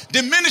Rabbi,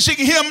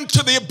 diminishing him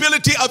to the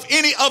ability of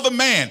any other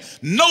man.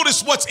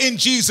 Notice what's in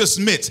Jesus'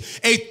 midst.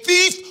 A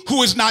thief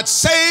who is not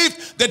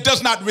saved, that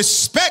does not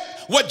respect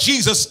what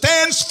Jesus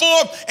stands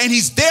for, and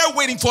he's there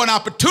waiting for an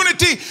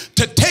opportunity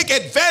to take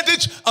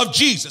advantage of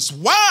Jesus.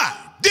 Why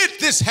did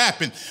this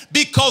happen?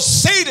 Because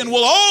Satan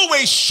will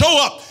always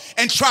show up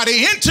and try to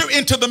enter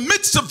into the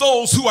midst of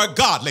those who are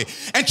godly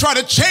and try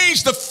to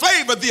change the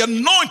flavor, the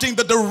anointing,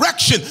 the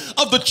direction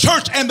of the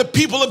church and the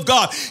people of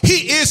God.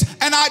 He is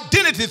an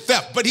identity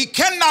theft, but he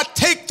cannot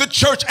take the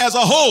church as a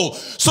whole.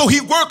 So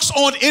he works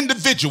on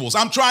individuals.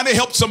 I'm trying to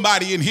help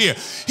somebody in here.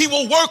 He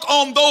will work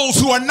on those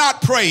who are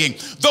not praying,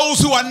 those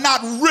who are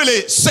not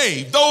really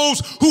saved,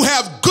 those who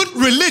have good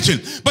religion,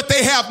 but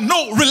they have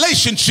no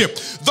relationship,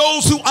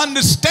 those who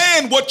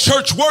understand what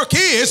church work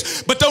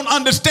is, but don't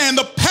understand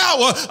the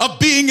power of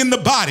being in the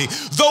body,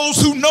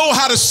 those who know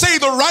how to say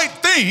the right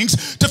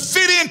things to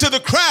fit into the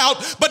crowd,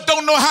 but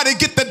don't know how to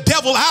get the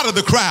devil out of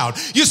the crowd.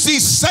 You see,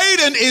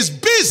 Satan is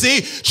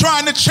busy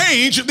trying to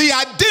change the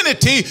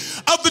identity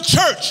of the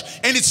church,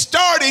 and it's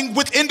starting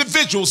with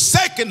individuals.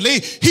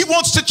 Secondly, he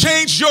wants to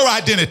change your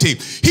identity.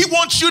 He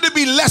wants you to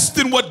be less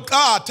than what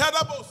God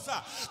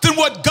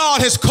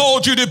has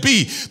called you to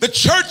be. The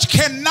church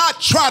cannot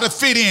try to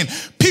fit in.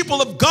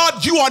 People of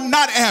God, you are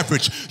not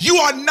average. You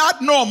are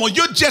not normal.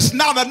 You're just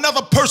not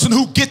another person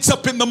who gets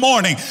up in the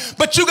morning.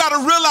 But you got to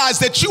realize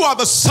that you are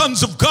the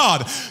sons of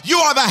God. You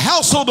are the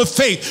household of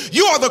faith.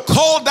 You are the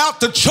called out,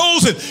 the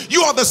chosen.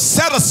 You are the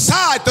set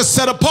aside, the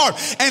set apart.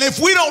 And if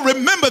we don't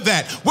remember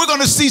that, we're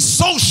going to see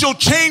social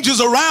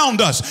changes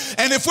around us.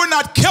 And if we're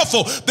not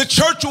careful, the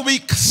church will be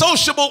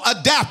socially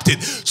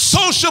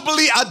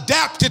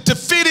adapted to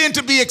fit in,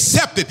 to be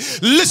accepted.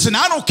 Listen,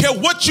 I don't care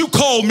what you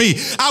call me.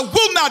 I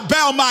will not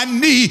bow my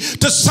knee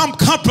to some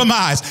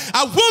compromise.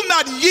 I will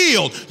not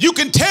yield. You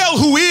can tell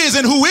who is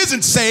and who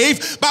isn't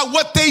saved by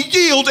what they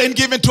yield and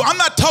give into. I'm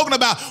not talking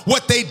about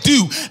what they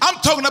do. I'm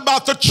talking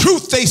about the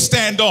truth they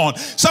stand on.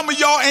 Some of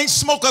y'all ain't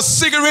smoked a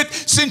cigarette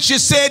since you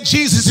said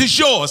Jesus is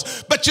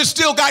yours, but you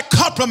still got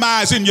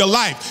compromise in your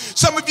life.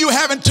 Some of you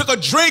haven't took a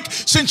drink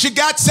since you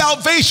got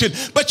salvation,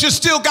 but you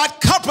still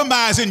got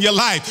compromise in your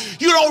life.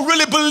 You don't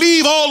really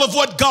believe all of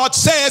what God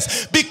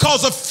says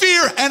because of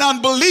fear and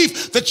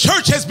unbelief. The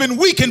church has been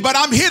weakened, but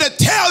I'm here to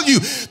tell you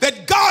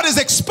that God is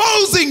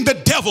exposing the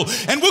devil,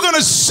 and we're going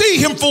to see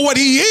him for what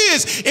he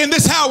is in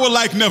this hour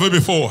like never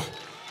before.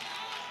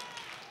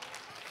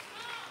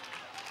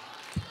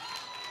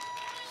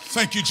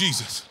 Thank you,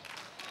 Jesus.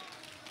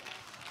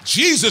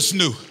 Jesus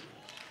knew.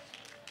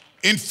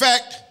 In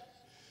fact,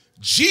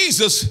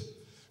 Jesus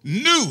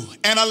knew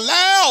and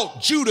allowed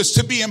Judas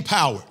to be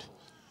empowered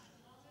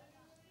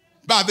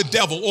by the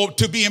devil, or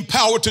to be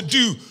empowered to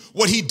do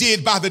what he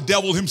did by the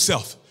devil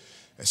himself.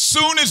 As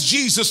soon as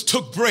Jesus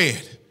took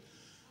bread,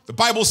 the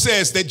Bible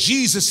says that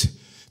Jesus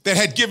that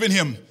had given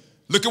him,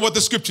 look at what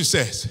the scripture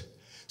says,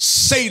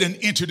 Satan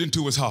entered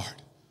into his heart.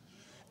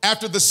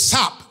 After the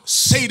sop,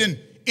 Satan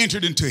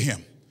entered into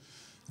him.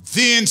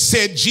 Then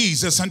said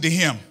Jesus unto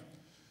him,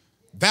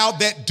 thou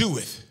that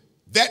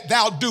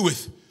thou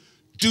doest,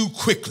 do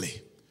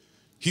quickly.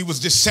 He was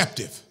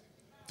deceptive.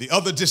 The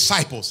other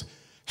disciples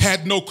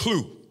had no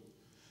clue.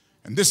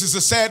 And this is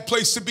a sad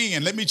place to be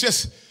in. Let me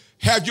just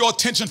have your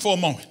attention for a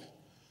moment.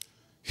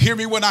 Hear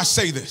me when I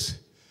say this.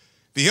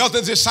 The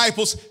other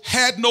disciples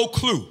had no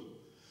clue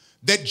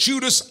that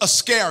Judas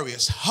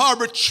Iscariot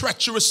harbored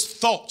treacherous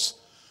thoughts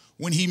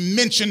when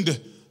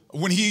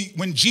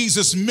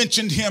Jesus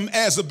mentioned him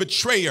as a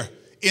betrayer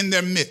in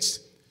their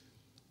midst.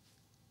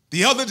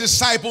 The other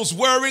disciples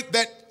worried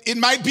that it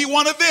might be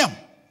one of them.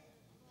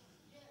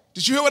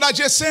 Did you hear what I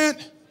just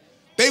said?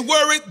 They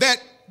worried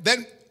that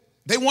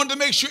they wanted to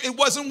make sure it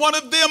wasn't one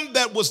of them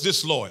that was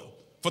disloyal.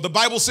 For the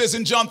Bible says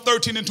in John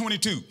 13 and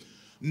 22,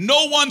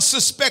 no one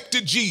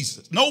suspected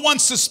Jesus. No one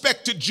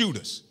suspected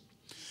Judas.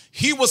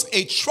 He was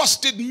a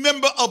trusted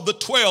member of the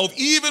 12,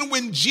 even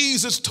when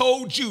Jesus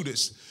told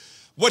Judas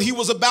what he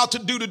was about to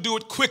do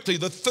it quickly.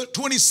 The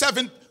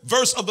 27th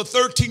verse of the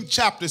 13th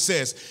chapter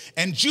says,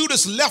 and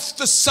Judas left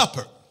the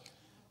supper.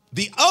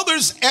 The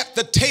others at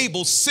the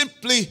table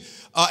simply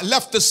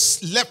left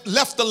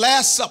the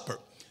Last Supper.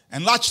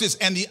 And watch this.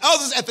 And the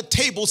others at the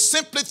table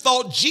simply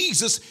thought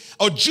Jesus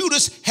or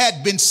Judas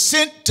had been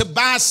sent to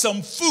buy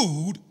some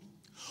food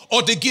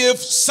or to give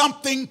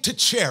something to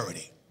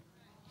charity.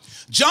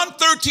 John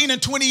 13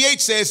 and 28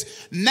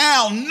 says,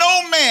 now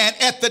no man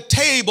at the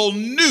table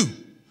knew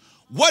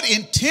what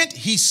intent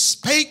he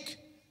spake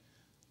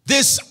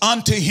this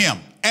unto him.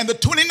 And the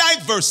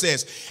 29th verse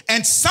says,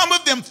 and some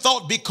of them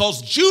thought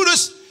because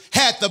Judas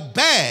had the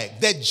bag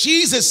that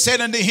Jesus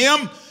said unto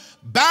him,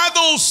 buy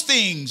those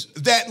things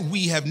that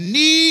we have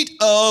need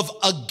of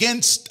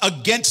against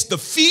the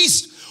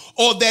feast,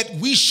 or that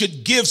we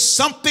should give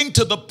something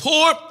to the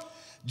poor.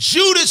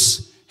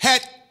 Judas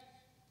had,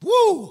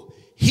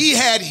 he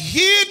had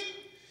hid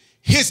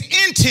his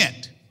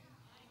intent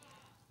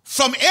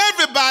from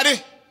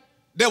everybody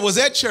that was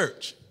at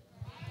church.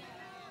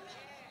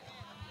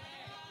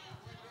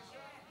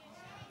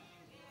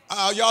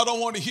 Y'all don't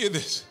want to hear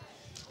this.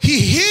 He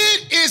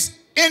hid his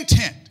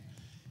intent,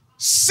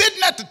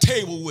 sitting at the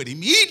table with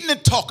him, eating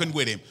and talking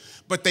with him,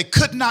 but they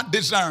could not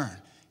discern.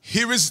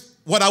 Here is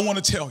what I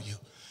want to tell you.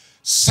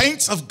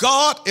 Saints of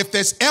God, if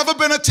there's ever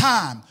been a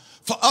time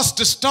for us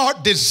to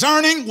start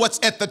discerning what's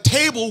at the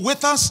table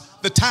with us,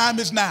 the time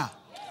is now.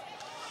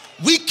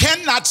 We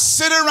cannot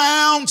sit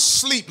around,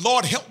 sleep.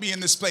 Lord, help me in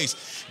this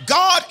place.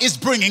 God is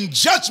bringing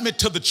judgment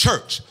to the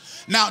church.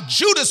 Now,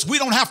 Judas, we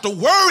don't have to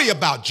worry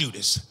about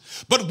Judas,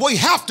 but we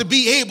have to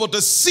be able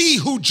to see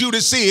who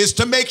Judas is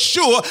to make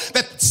sure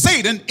that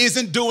Satan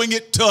isn't doing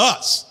it to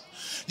us.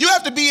 You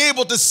have to be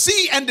able to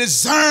see and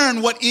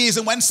discern what is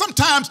and when.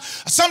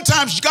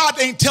 Sometimes God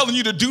ain't telling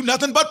you to do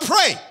nothing but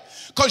pray.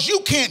 Because you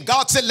can't,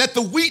 God said, let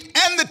the wheat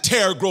and the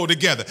tare grow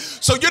together.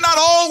 So you're not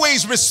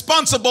always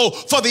responsible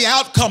for the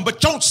outcome,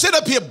 but don't sit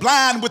up here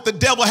blind with the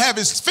devil have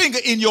his finger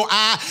in your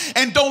eye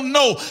and don't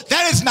know.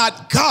 That is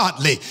not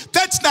godly.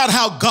 That's not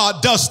how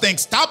God does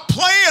things. Stop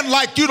playing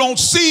like you don't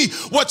see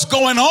what's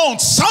going on.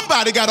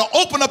 Somebody got to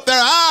open up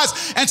their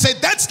eyes and say,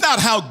 that's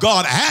not how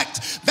God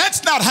acts.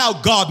 That's not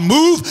how God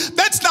moves.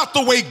 That's not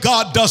the way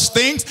God does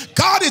things.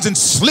 God isn't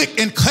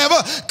slick and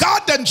clever.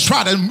 God doesn't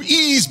try to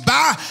ease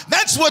by.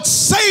 That's what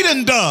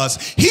Satan does.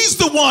 He's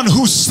the one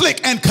who's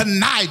slick and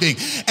conniving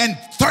and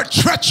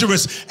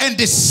treacherous and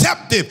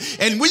deceptive.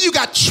 And when you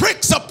got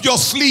tricks up your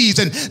sleeves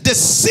and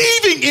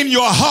deceiving in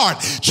your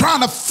heart,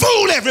 trying to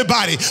fool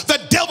everybody, the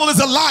devil is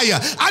a liar.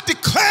 I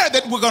declare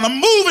that we're going to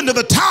move into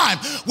the time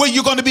where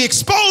you're going to be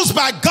exposed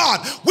by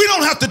God. We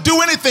don't have to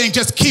do anything.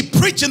 Just keep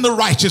preaching the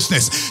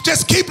righteousness.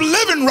 Just keep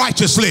living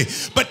righteously.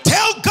 But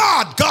tell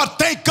God, God,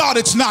 thank God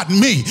it's not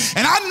me.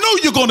 And I know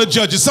you're going to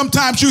judge it.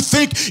 Sometimes you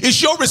think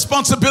it's your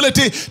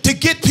responsibility to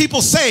get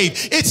people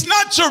saved. It's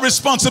not your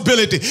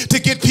responsibility to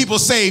get people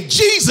saved.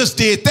 Jesus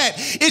did that.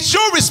 It's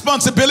your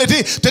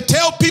responsibility to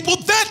tell people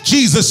that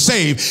Jesus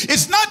saved.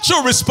 It's not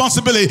your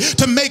responsibility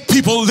to make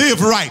people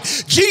live right.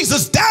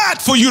 Jesus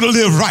died for you to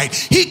live right.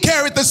 He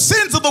carried the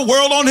sins of the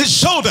world on his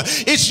shoulder.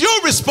 It's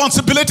your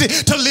responsibility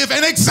to live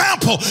an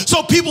example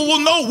so people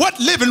will know what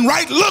living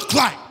right look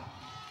like.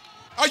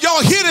 Are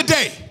y'all here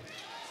today?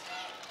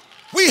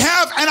 We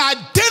have an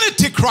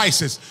identity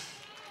crisis.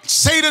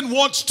 Satan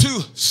wants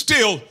to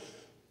steal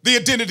the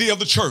identity of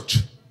the church,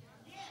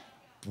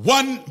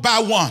 one by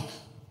one.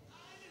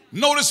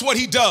 Notice what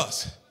he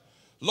does.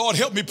 Lord,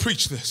 help me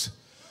preach this.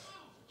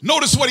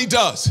 Notice what he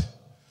does.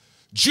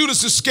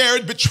 Judas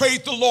Iscariot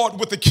betrayed the Lord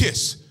with a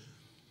kiss,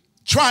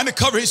 trying to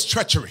cover his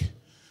treachery.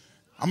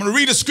 I'm going to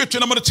read a scripture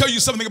and I'm going to tell you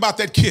something about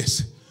that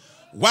kiss.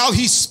 While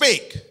he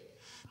spake,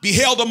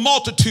 beheld a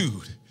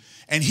multitude,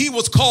 and he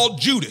was called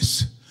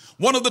Judas.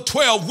 One of the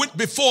 12 went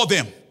before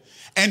them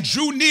and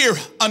drew near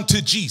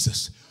unto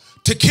Jesus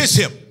to kiss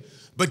him.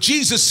 But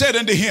Jesus said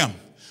unto him,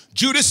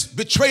 Judas,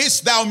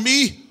 betrayest thou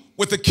me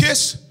with a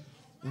kiss?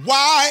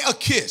 Why a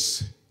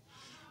kiss?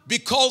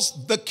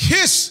 Because the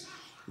kiss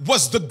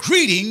was the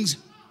greetings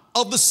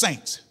of the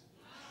saints.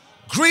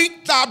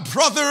 Greet thy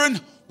brethren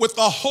with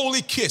a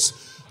holy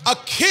kiss. A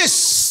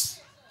kiss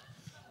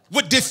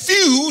would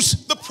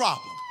diffuse the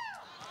problem.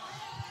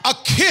 A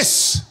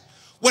kiss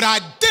would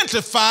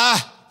identify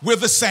we're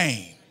the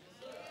same.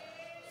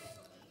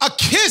 A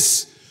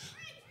kiss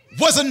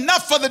was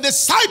enough for the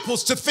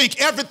disciples to think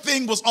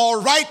everything was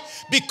all right,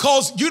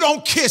 because you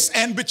don't kiss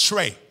and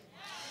betray.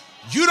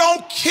 You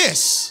don't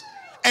kiss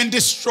and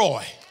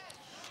destroy.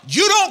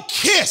 You don't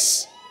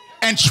kiss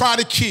and try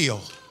to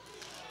kill.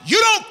 You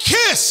don't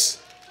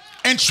kiss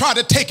and try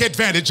to take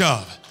advantage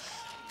of.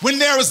 When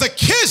there is a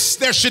kiss,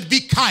 there should be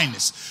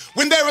kindness.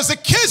 When there is a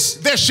kiss,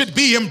 there should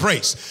be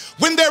embrace.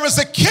 When there is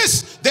a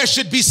kiss, there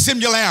should be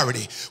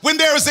similarity. When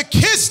there is a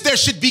kiss, there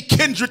should be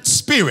kindred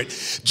spirit.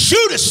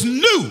 Judas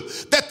knew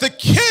that the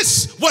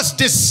kiss was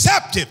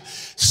deceptive.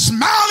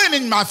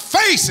 smiling in my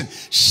face and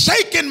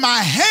shaking my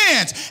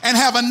hands and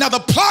have another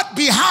plot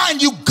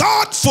behind you,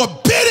 God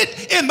forbid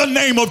it in the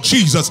name of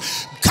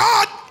Jesus.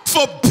 God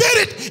forbid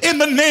it in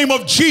the name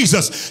of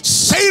Jesus.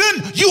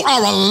 Satan, you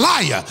are a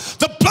liar.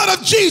 The blood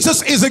of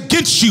Jesus is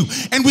against you,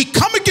 and we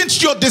come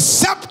against your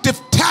deceptive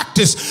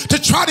tactics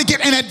to try to get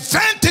an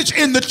advantage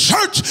in the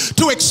church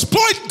to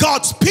exploit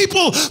God's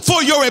people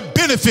for your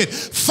benefit.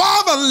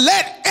 Father,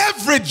 let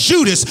every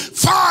Judas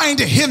find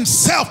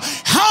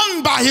himself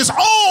hung by his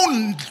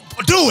own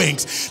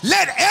doings.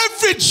 Let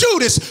every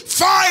Judas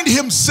find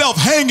himself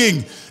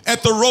hanging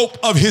at the rope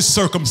of his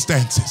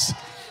circumstances.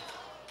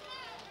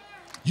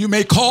 You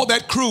may call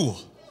that cruel,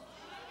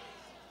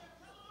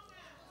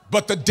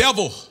 but the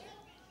devil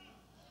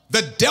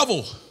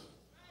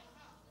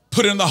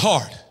put in the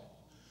heart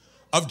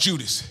of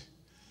Judas.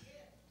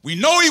 We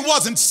know he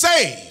wasn't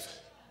saved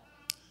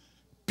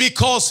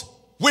because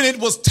when it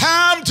was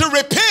time to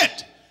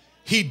repent,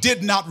 he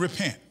did not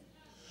repent.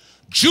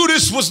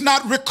 Judas was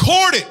not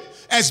recorded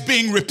as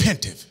being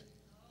repentive.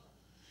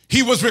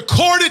 He was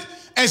recorded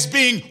as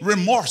being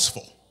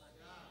remorseful.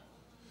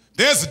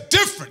 There's a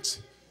difference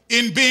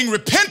in being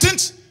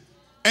repentant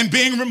and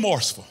being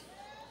remorseful.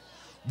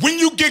 When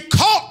you get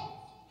caught,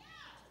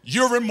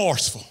 you're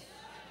remorseful.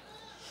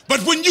 But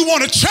when you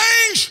want to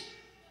change,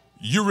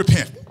 you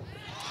repent.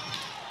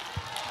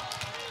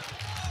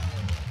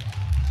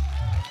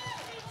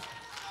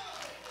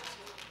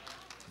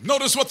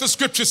 Notice what the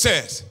scripture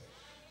says.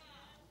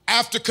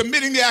 After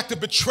committing the act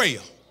of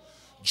betrayal,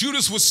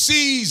 Judas was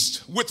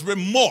seized with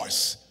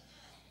remorse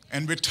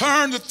and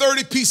returned the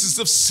 30 pieces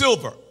of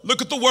silver.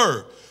 Look at the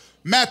word.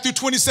 Matthew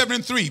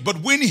 27:3.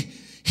 But when he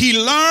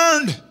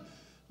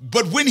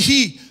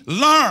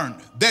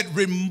learned that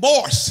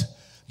remorse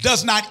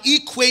does not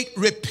equate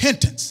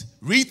repentance,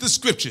 read the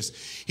scriptures.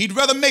 He'd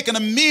rather make an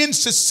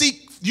amends to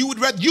seek, you would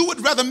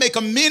rather make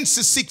amends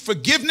to seek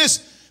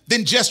forgiveness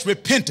than just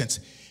repentance.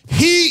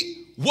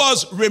 He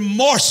was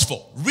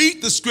remorseful.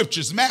 Read the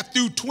scriptures,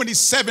 Matthew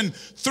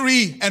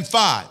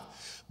 27:3-5.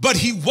 But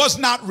he was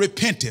not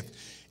repentive.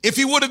 If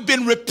he would have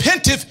been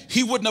repentive,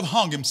 he wouldn't have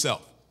hung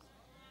himself.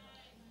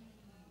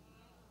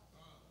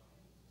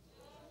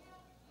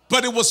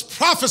 But it was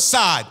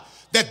prophesied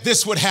that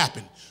this would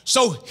happen.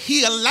 So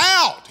he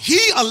allowed.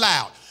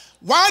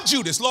 Why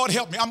Judas? Lord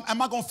help me.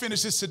 Am I going to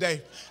finish this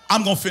today?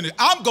 I'm going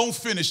to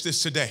finish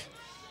this today.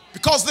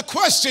 Because the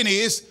question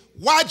is,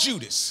 why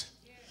Judas?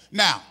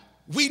 Now,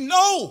 we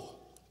know,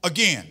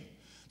 again,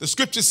 the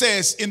scripture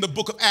says in the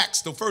book of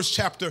Acts, the first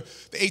chapter,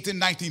 the 8th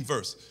and 19th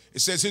verse,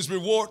 it says his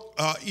reward,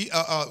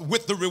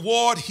 with the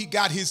reward he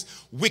got his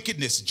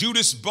wickedness.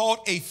 Judas bought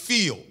a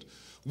field.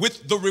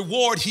 With the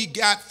reward he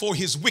got for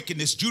his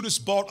wickedness, Judas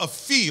bought a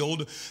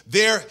field.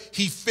 There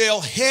he fell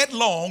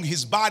headlong,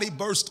 his body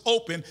burst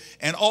open,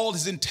 and all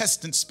his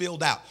intestines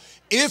spilled out.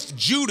 If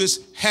Judas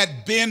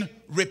had been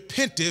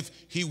repentive,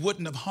 he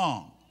wouldn't have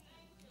hung.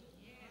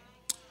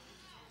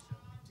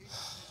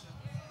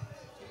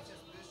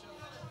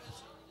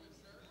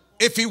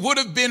 If he would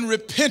have been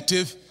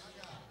repentive,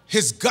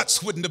 his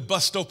guts wouldn't have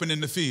bust open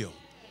in the field.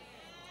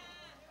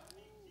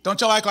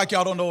 Don't y'all act like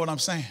y'all don't know what I'm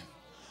saying.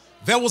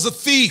 There was a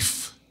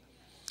thief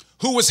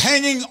who was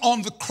hanging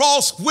on the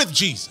cross with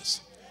Jesus.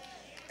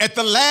 At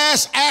the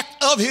last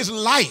act of his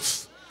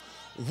life,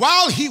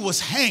 while he was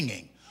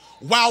hanging,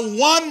 while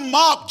one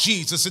mocked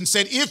Jesus and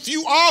said, if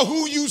you are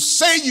who you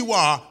say you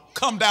are,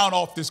 come down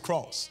off this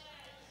cross.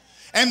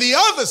 And the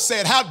other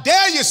said, how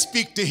dare you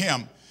speak to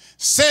him,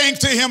 saying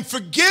to him,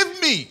 forgive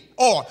me.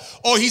 Or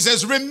he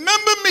says,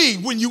 remember me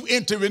when you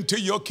enter into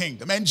your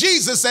kingdom. And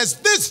Jesus says,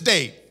 this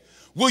day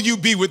will you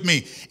be with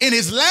me? In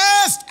his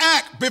last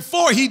act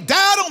before he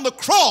died on the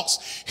cross,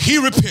 he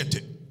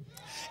repented.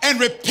 And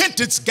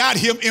repentance got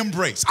him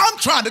embraced. I'm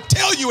trying to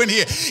tell you in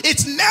here,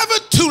 it's never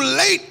too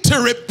late to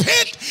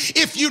repent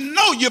if you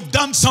know you've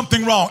done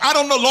something wrong. I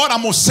don't know, Lord,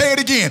 I'm going to say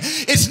it again.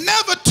 It's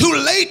never too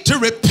late to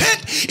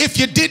repent if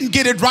you didn't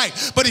get it right.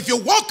 But if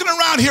you're walking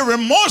around here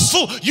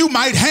remorseful, you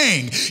might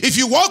hang. If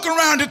you walk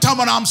around here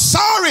telling I'm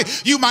sorry,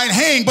 you might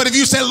hang. But if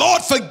you say,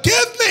 Lord,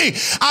 forgive me,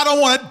 I don't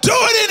want to do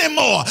it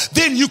anymore,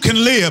 then you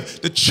can live.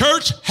 The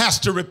church has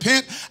to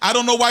repent. I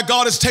don't know why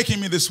God is taking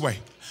me this way.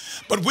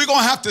 But we're going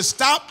to have to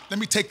stop. Let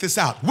me take this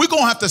out. We're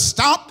going to have to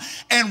stop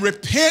and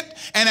repent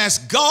and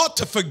ask God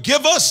to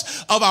forgive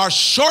us of our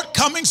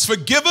shortcomings,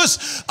 forgive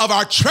us of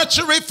our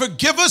treachery,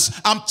 forgive us.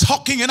 I'm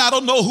talking and I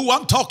don't know who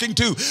I'm talking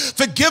to.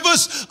 Forgive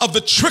us of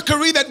the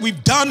trickery that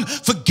we've done.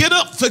 Forgive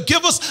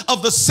us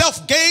of the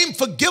self-game.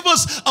 Forgive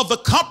us of the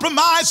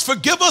compromise.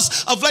 Forgive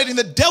us of letting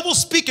the devil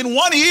speak in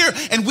one ear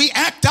and we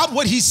act out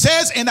what he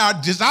says in our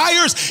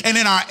desires and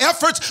in our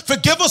efforts.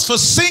 Forgive us for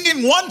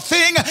singing one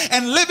thing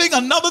and living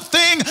another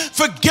thing.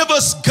 Forgive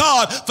us,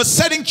 God, for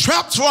setting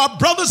traps for our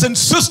brothers and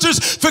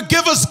sisters.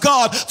 Forgive us,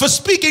 God, for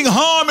speaking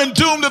harm and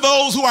doom to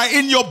those who are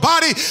in your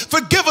body.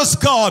 Forgive us,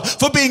 God,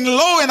 for being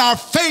low in our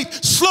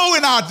faith, slow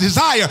in our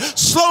desire,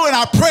 slow in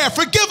our prayer.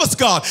 Forgive us,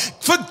 God.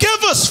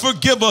 Forgive us,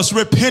 forgive us.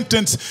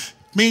 Repentance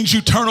means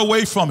you turn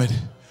away from it,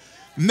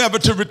 never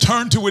to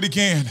return to it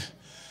again.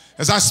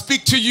 As I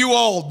speak to you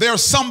all,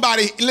 there's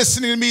somebody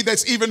listening to me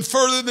that's even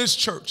further in this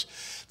church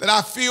that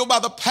I feel by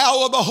the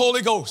power of the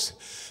Holy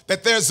Ghost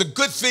that there's a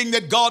good thing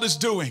that God is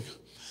doing.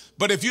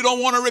 But if you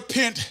don't want to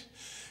repent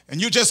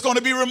and you're just going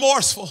to be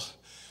remorseful,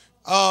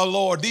 oh,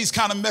 Lord, these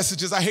kind of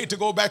messages, I hate to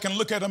go back and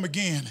look at them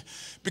again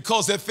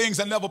because they're things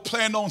I never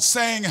planned on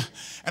saying,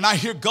 and I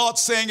hear God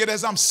saying it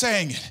as I'm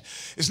saying it.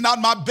 It's not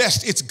my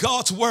best, it's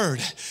God's word.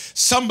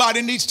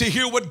 Somebody needs to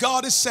hear what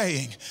God is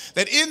saying,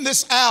 that in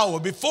this hour,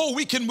 before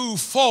we can move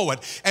forward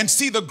and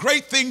see the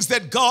great things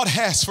that God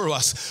has for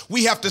us,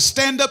 we have to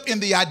stand up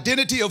in the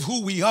identity of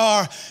who we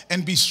are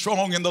and be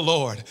strong in the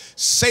Lord.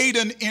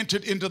 Satan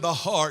entered into the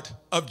heart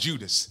of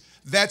Judas.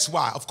 That's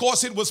why. Of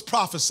course, it was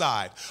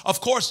prophesied. Of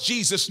course,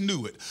 Jesus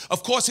knew it.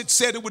 Of course, it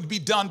said it would be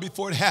done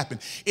before it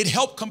happened. It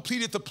helped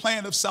complete the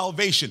plan of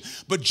salvation,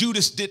 but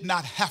Judas did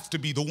not have to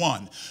be the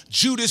one.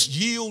 Judas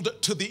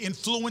yielded to the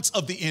influence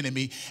of the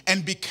enemy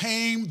and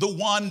became the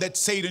one that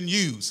Satan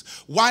used.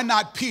 Why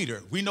not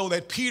Peter? We know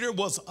that Peter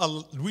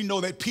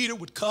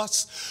would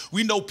cuss.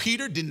 We know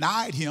Peter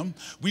denied him.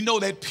 We know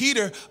that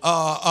Peter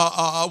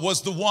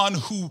was the one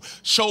who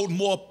showed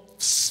more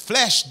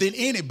flesh than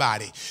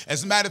anybody.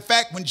 As a matter of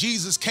fact, when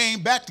Jesus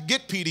came back to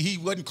get Peter, he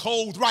wasn't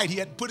clothed right. He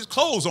had to put his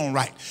clothes on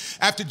right.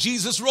 After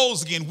Jesus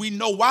rose again, we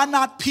know why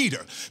not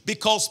Peter?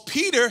 Because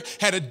Peter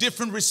had a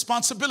different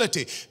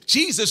responsibility.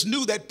 Jesus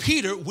knew that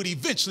Peter would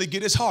eventually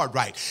get his heart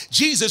right.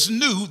 Jesus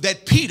knew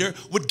that Peter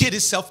would get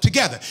himself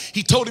together.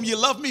 He told him, you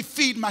love me,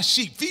 feed my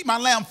sheep, feed my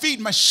lamb,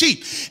 feed my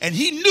sheep. And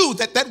he knew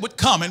that that would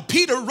come. And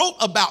Peter wrote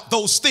about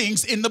those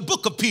things in the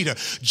book of Peter.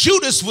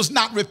 Judas was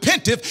not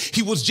repentive.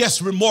 He was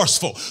just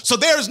remorseful. So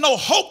there is no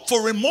hope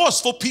for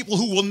remorseful people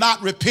who will not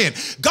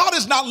repent. God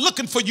is not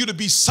looking for you to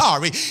be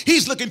sorry.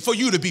 He's looking for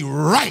you to be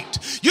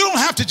right. You don't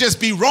have to just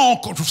be wrong,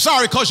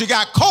 sorry because you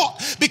got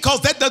caught,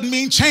 because that doesn't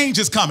mean change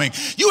is coming.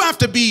 You have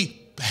to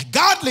be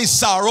godly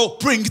sorrow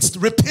brings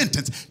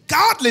repentance.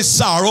 Godly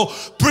sorrow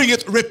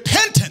bringeth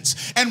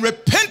repentance, and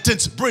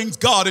repentance brings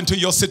God into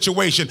your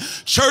situation.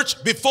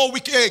 Church, before we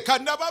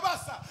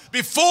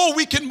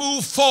can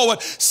move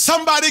forward,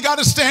 somebody got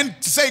to stand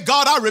to say,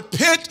 God, I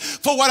repent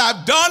for what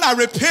I've done. I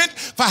repent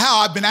for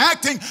how I've been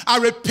acting. I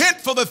repent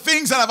for the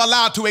things that I've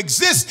allowed to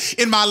exist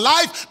in my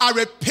life. I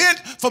repent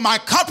for my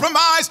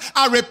compromise.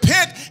 I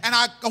repent, and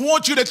I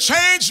want you to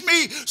change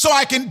me so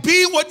I can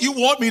be what you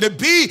want me to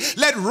be.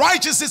 Let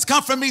righteousness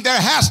come from me.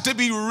 There has to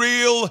be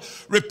real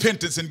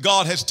repentance, and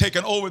God has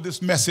taken over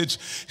this message.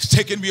 He's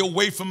taken me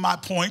away from my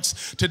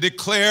points to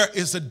declare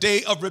it's a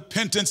day of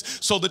repentance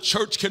so the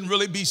church can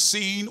really be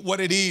seen what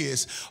it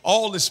is.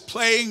 All this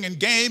playing and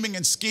gaming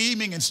and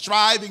scheming and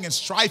striving and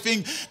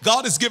strifing,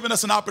 God has given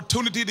us an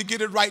opportunity to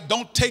get it right.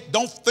 Don't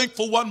think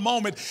for one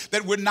moment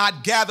that we're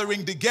not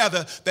gathering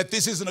together, that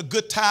this isn't a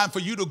good time for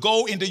you to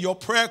go into your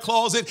prayer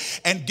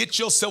closet and get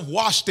yourself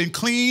washed and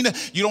clean.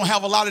 You don't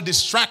have a lot of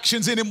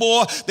distractions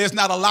anymore. There's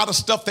not a lot of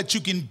stuff that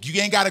you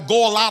ain't got to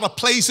go a lot of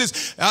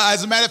places.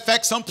 As a matter of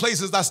fact, some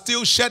places are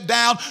still shut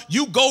down.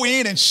 You go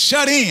in and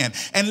shut in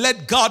and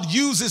let God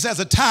use this as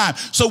a time.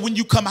 So when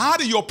you come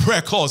out of your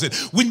prayer closet,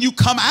 when you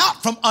come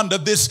out from under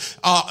this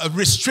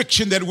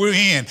restriction that we're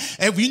in,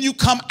 and when you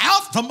come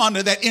out from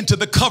under that into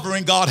the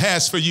covering God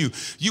has for you,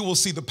 you will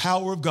see the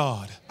power of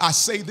God. I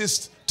say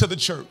this to the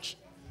church.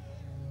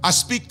 I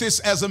speak this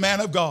as a man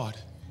of God.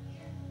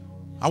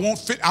 I'm going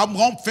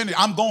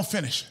to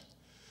finish.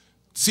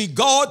 See,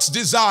 God's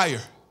desire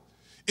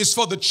is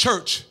for the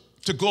church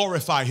to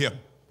glorify him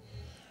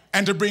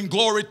and to bring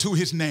glory to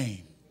his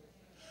name,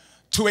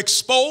 to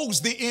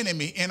expose the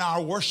enemy in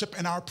our worship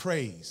and our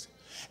praise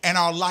and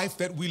our life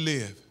that we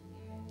live.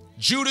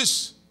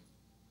 Judas'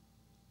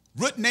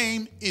 root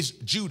name is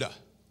Judah.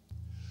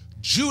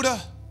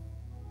 Judah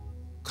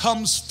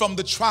comes from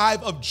the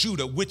tribe of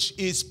Judah, which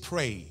is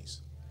praise.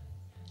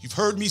 You've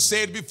heard me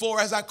say it before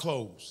as I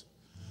close.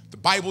 The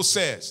Bible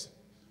says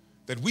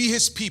that we,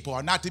 his people,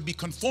 are not to be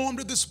conformed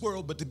to this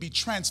world, but to be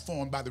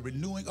transformed by the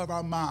renewing of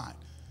our mind.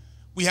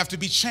 We have to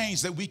be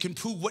changed that we can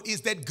prove what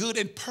is that good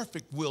and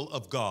perfect will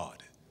of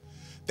God,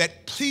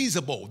 that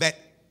pleasable, that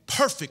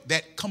perfect,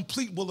 that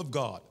complete will of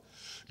God.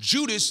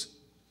 Judas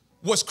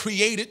was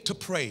created to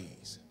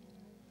praise.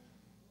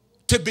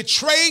 To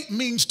betray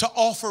means to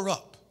offer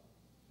up.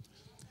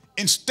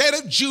 Instead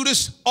of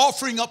Judas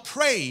offering up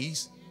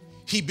praise,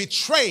 he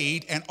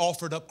betrayed and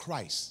offered up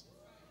Christ.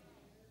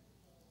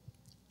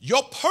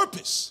 Your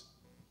purpose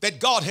that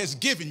God has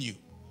given you,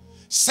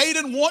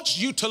 Satan wants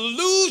you to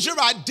lose your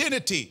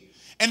identity,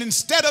 and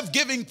instead of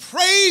giving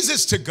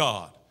praises to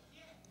God,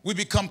 we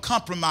become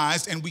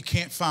compromised and we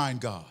can't find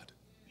God.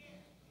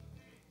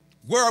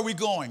 Where are we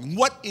going?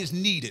 What is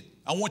needed?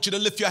 I want you to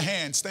lift your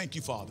hands. Thank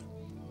you, Father.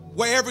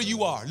 Wherever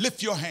you are,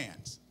 lift your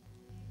hands.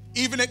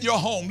 Even at your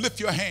home, lift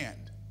your hand.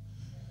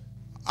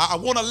 I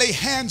want to lay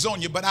hands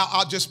on you, but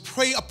I'll just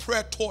pray a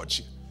prayer towards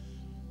you,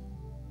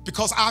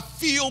 because I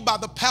feel by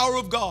the power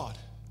of God,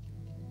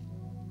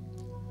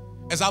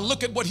 as I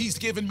look at what he's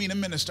given me to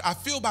minister, I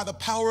feel by the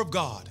power of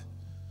God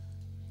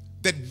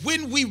that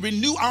when we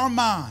renew our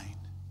mind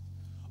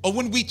or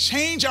when we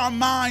change our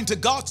mind to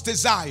God's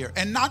desire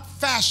and not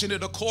fashion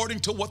it according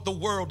to what the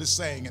world is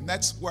saying. And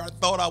that's where I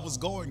thought I was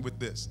going with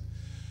this,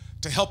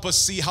 to help us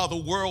see how the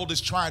world is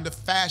trying to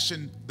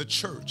fashion the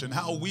church and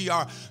how we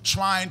are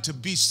trying to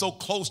be so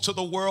close to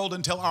the world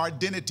until our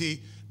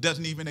identity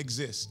doesn't even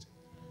exist.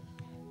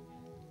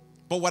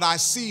 But what I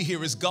see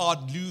here is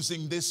God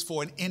using this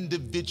for an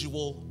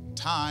individual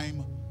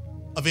time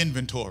of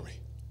inventory.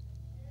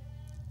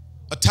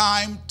 A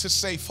time to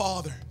say,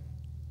 Father,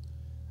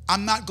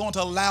 I'm not going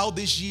to allow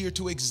this year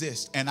to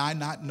exist and I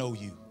not know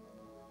you.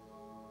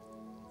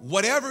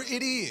 Whatever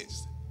it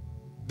is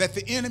that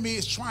the enemy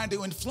is trying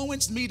to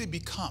influence me to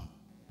become,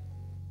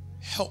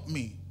 help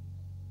me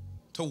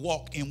to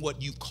walk in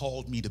what you've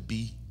called me to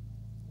be.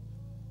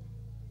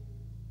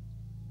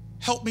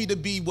 Help me to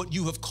be what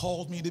you have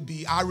called me to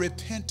be. I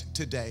repent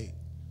today,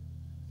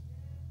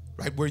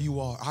 right where you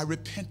are. I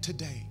repent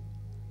today.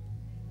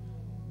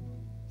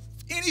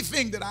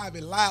 Anything that I've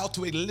allowed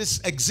to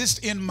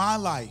exist in my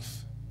life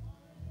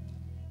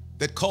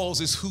that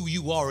causes who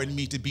you are in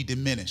me to be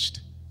diminished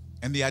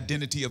and the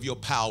identity of your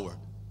power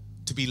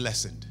to be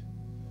lessened.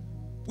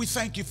 We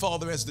thank you,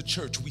 Father, as the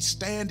church. We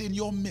stand in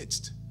your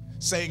midst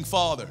saying,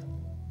 Father,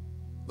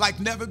 like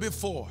never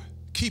before,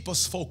 keep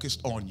us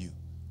focused on you,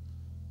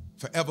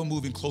 forever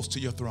moving close to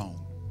your throne.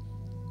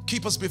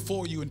 Keep us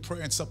before you in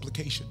prayer and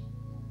supplication.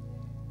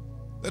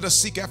 Let us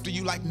seek after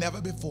you like never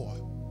before.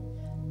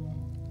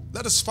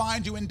 Let us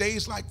find you in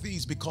days like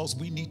these because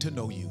we need to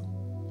know you.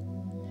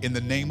 In the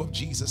name of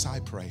Jesus,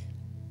 I pray.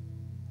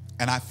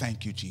 And I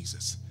thank you,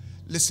 Jesus.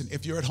 Listen,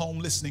 if you're at home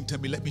listening to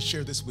me, let me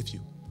share this with you,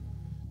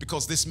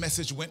 because this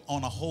message went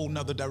on a whole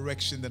nother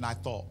direction than I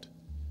thought.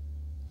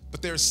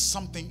 But there's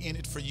something in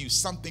it for you,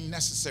 something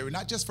necessary,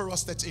 not just for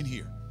us that's in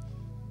here,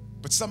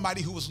 but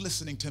somebody who was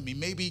listening to me.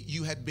 Maybe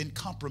you had been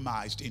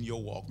compromised in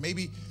your walk.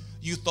 Maybe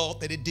you thought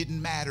that it didn't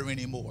matter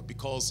anymore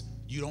because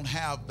you don't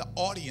have the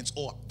audience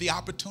or the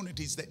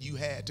opportunities that you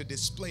had to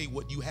display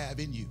what you have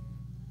in you.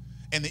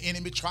 And the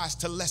enemy tries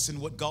to lessen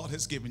what God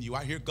has given you.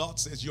 I hear God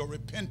says your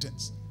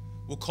repentance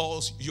will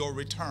cause your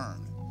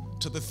return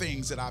to the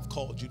things that I've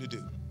called you to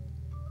do.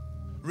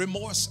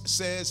 Remorse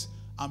says,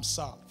 I'm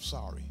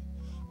sorry.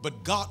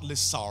 But godless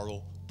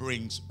sorrow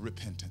brings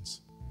repentance.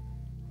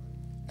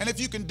 And if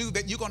you can do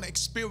that, you're going to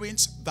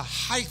experience the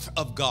height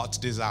of God's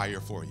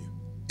desire for you.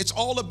 It's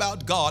all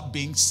about God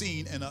being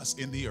seen in us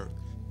in the earth,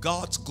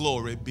 God's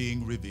glory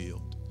being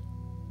revealed.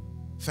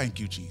 Thank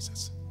you,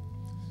 Jesus.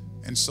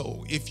 And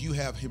so if you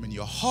have him in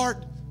your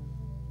heart,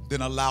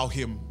 then allow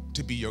him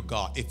to be your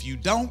God. If you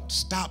don't,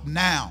 stop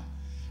now.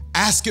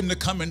 Ask him to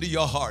come into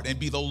your heart and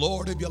be the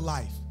Lord of your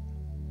life.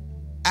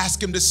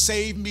 Ask him to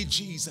save me,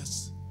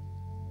 Jesus.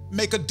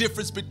 Make a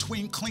difference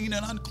between clean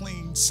and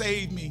unclean.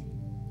 Save me.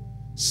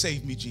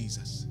 Save me,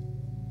 Jesus.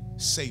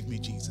 Save me,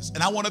 Jesus.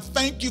 And I want to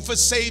thank you for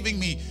saving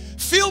me.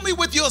 Fill me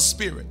with your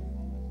spirit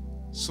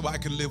so I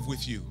can live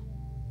with you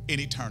in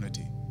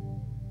eternity.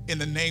 In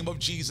the name of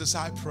Jesus,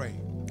 I pray,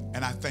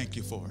 and I thank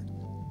you for it.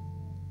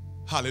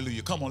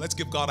 Hallelujah. Come on, let's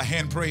give God a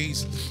hand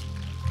praise.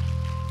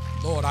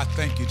 Lord, I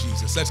thank you,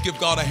 Jesus. Let's give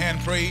God a hand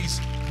praise.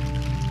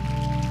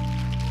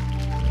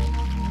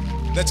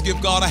 Let's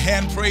give God a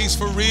hand praise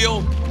for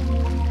real.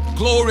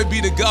 Glory be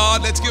to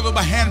God. Let's give him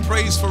a hand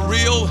praise for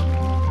real.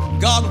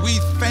 God, we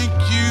thank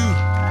you.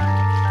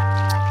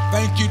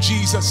 Thank you,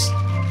 Jesus.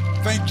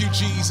 Thank you,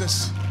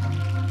 Jesus.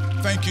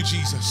 Thank you,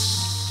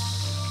 Jesus.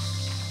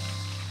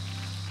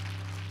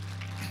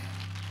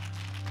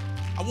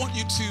 I want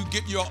you to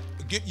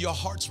get your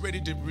hearts ready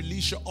to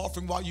release your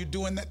offering. While you're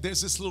doing that,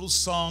 there's this little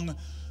song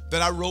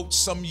that I wrote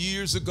some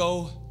years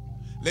ago.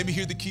 Let me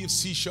hear the key of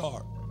C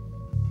sharp.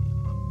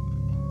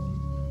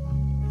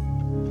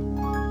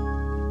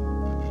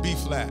 B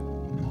flat.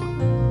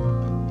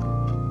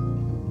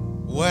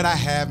 What I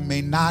have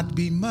may not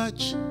be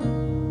much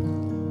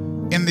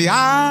in the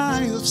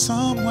eyes of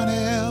someone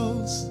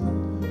else.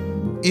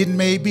 It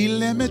may be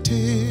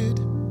limited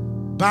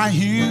by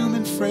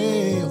human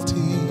frailty.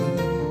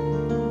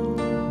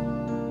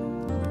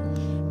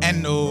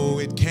 And no,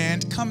 it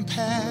can't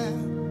compare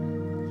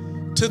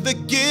to the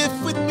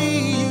gift with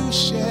me you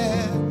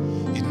share.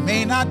 It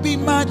may not be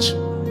much,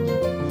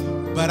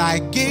 but I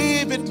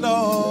give it,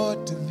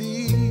 Lord, to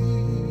thee.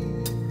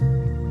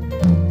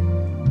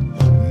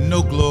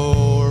 No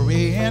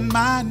glory in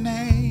my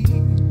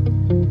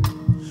name,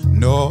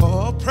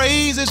 no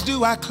praises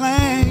do I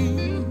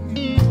claim.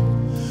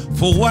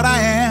 For what I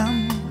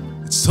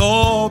am, it's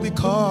all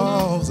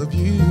because of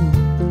you,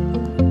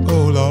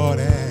 oh Lord.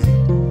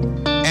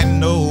 And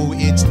no,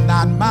 it's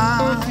not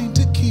mine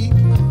to keep,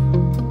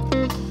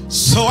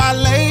 so I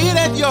lay it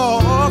at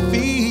your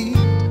feet.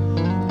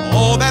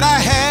 All that I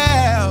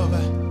have,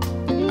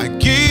 I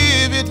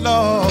give it,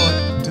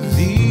 Lord, to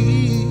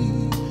thee.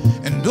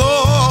 And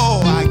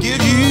oh, I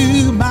give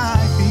you my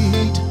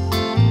feet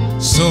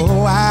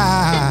so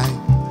I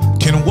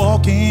can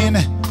walk in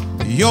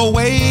your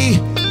way.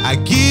 I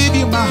give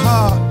you my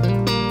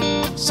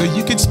heart so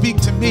you can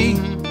speak to me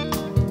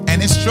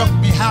and instruct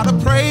me how to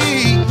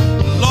pray.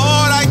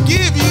 Lord, I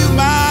give you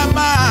my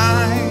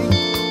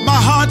mind, my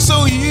heart,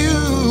 so you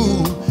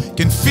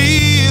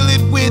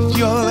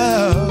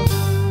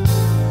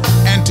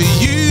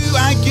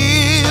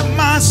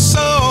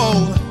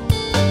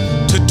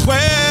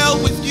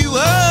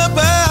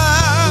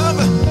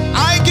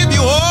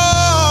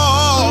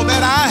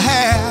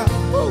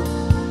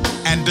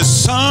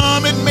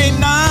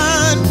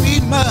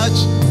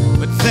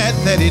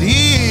it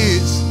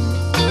is,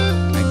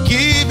 I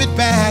give it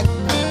back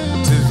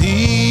to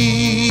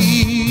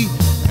thee.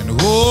 And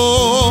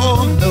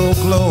oh, no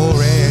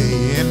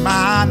glory in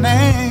my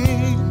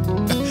name,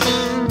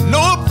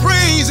 no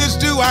praises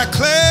do I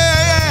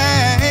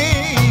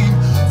claim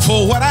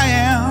for what I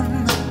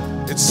am.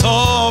 It's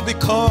all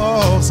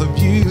because of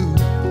you.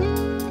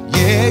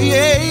 Yeah,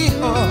 yeah,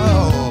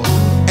 oh.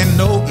 And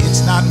no,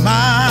 it's not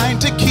mine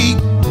to keep,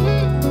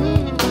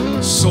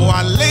 so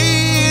I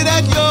lay it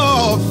at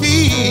your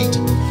feet.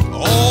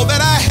 All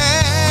that I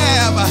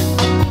have,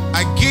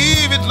 I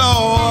give it,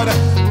 Lord,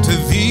 to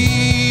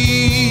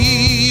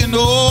thee. And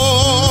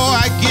oh,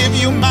 I give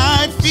you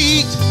my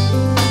feet,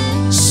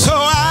 so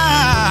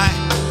I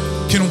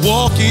can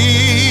walk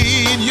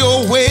in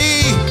your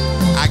way.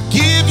 I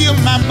give you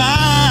my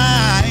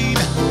mind,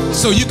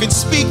 so you can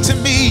speak to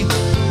me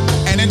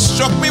and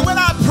instruct me when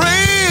I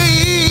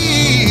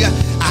pray.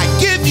 I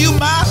give you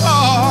my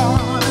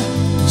heart,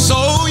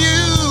 so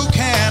you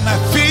can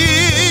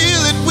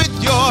fill it with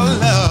your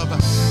love.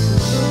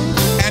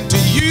 And to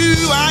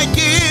you I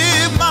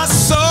give my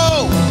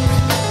soul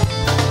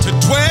to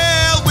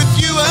dwell with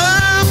you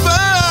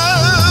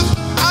above.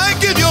 I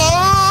give you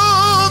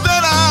all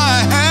that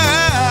I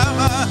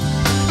have,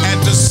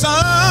 and to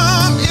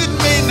some it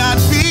may not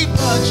be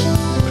much,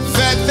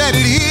 but that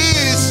it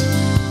is,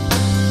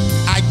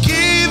 I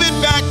give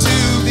it back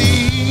to thee.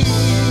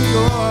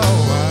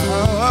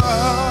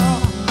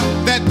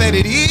 That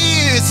it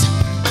is,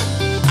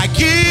 I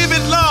give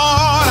it,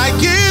 Lord, I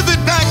give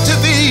it back to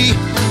thee.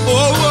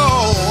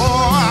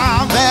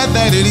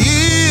 That it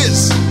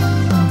is,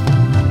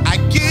 I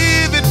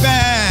give it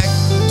back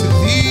to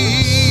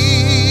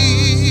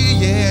thee.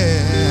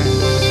 Yeah,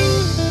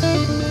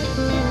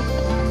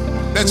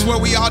 that's where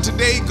we are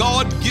today.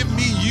 God, give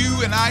me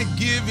you, and I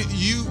give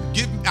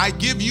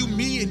you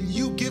me, and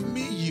you give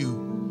me you.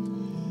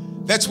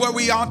 That's where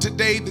we are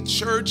today. The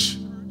church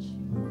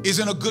is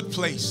in a good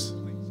place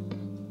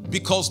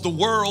because the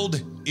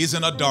world is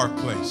in a dark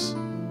place.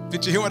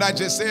 Did you hear what I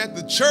just said?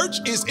 The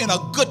church is in a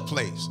good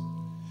place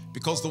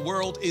because the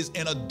world is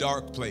in a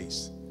dark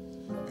place.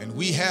 And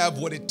we have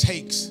what it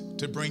takes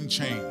to bring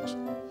change.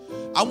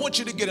 I want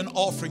you to get an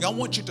offering. I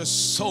want you to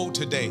sow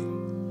today.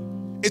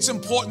 It's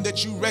important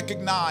that you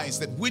recognize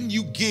that when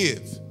you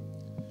give,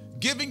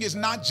 giving is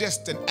not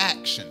just an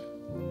action.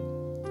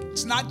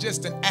 It's not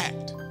just an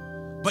act,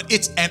 but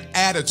it's an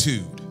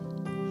attitude.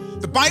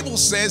 The Bible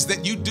says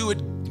that you do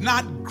it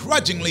not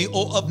grudgingly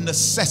or of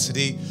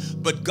necessity,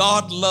 but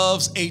God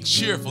loves a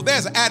cheerful.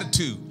 There's an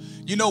attitude.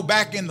 You know,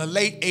 back in the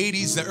late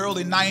 80s, the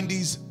early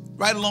 90s,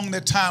 right along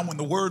that time when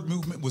the word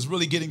movement was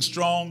really getting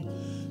strong,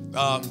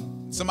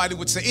 somebody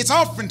would say, it's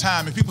offering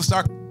time, and people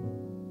start.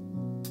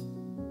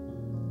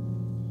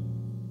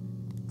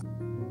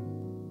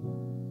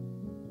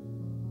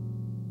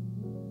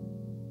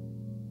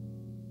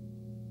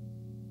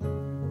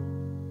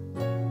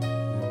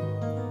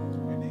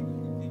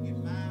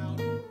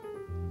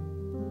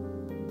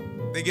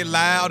 They get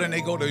loud and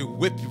they go to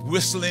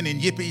whistling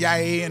and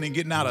yippee-yi-ying and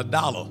getting out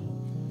 $1.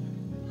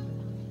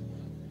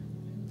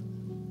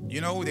 You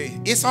know,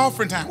 it's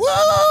offering time.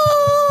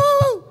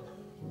 Woo!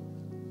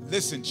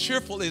 Listen,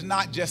 cheerful is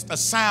not just a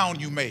sound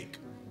you make.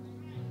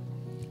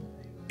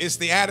 It's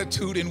the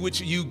attitude in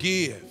which you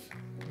give.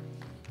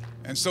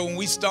 And so when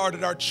we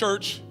started our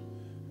church,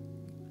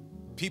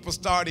 people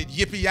started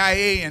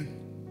yippee-yi-ying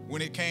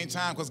when it came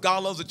time, because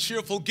God loves a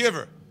cheerful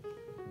giver.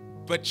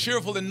 But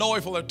cheerful and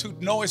noiseful are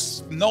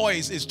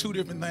noise is two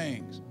different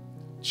things.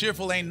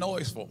 Cheerful ain't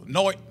noiseful.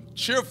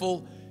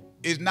 Cheerful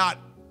is not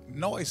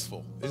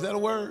noiseful. Is that a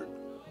word?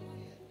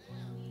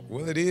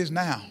 Well, it is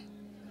now.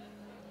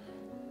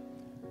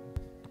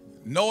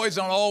 Noise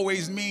don't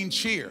always mean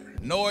cheer.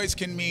 Noise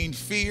can mean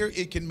fear.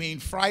 It can mean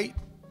fright.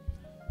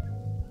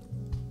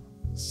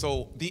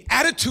 So the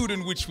attitude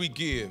in which we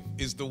give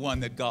is the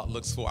one that God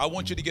looks for. I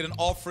want you to get an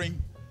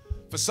offering.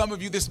 For some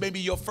of you, this may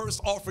be your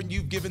first offering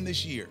you've given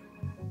this year.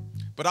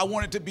 But I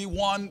want it to be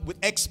one with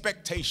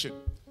expectation.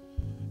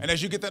 And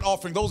as you get that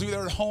offering, those of you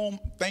that are at home,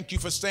 thank you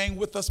for staying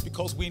with us,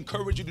 because we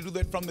encourage you to do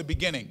that from the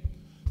beginning.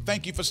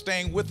 Thank you for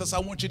staying with us. I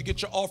want you to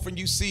get your offering.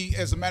 You see,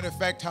 as a matter of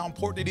fact, how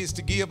important it is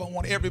to give. I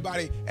want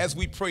everybody, as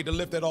we pray, to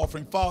lift that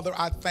offering. Father,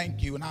 I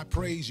thank you and I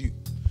praise you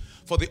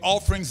for the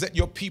offerings that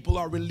your people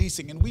are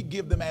releasing. And we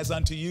give them as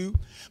unto you,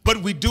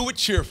 but we do it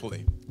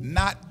cheerfully,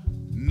 not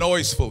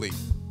noisefully.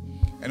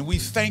 And we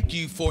thank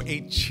you for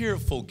a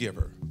cheerful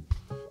giver.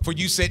 For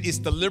you said it's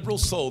the liberal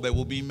soul that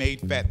will be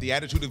made fat. The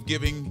attitude of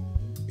giving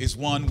is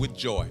one with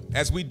joy.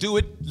 As we do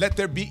it, let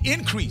there be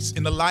increase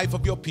in the life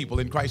of your people.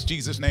 In Christ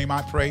Jesus' name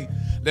I pray.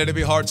 Let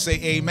every heart say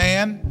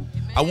amen.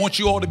 I want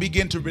you all to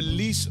begin to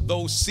release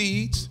those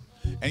seeds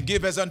and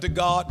give as unto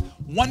God.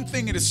 One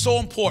thing it is so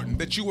important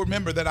that you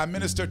remember that I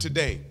minister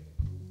today,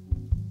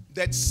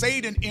 that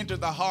Satan entered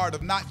the heart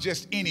of not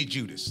just any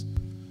Judas,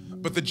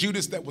 but the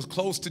Judas that was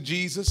close to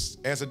Jesus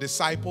as a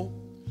disciple,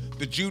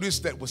 the Judas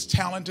that was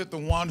talented, the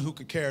one who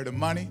could carry the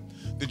money,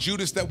 the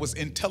Judas that was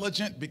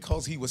intelligent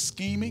because he was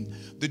scheming,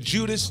 the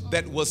Judas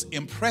that was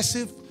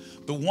impressive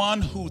the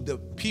one who the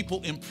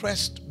people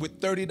impressed with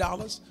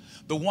 $30,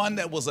 the one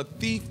that was a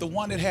thief, the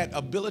one that had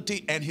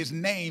ability, and his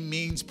name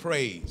means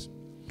praise.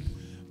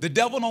 The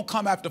devil don't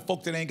come after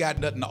folk that ain't got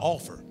nothing to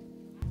offer.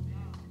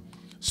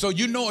 So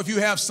you know if you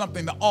have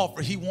something to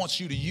offer, he wants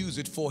you to use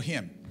it for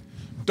him.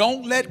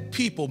 Don't let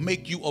people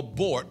make you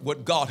abort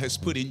what God has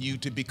put in you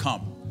to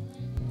become.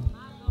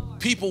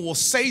 People will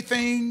say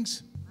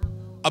things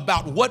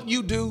about what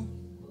you do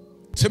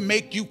to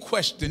make you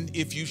question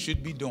if you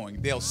should be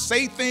doing. They'll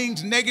say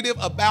things negative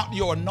about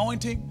your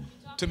anointing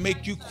to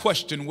make you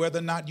question whether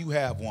or not you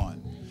have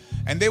one.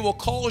 And they will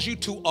cause you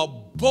to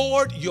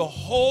abort your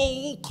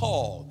whole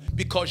call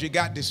because you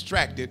got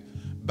distracted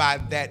by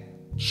that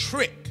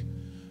trick.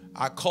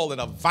 I call it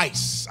a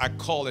vice. I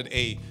call it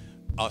a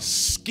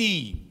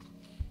scheme.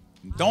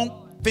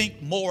 Don't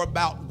think more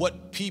about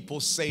what people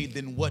say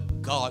than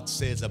what God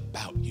says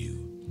about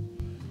you.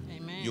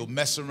 Amen. You'll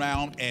mess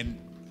around and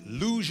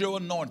lose your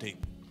anointing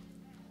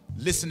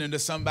listening to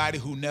somebody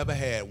who never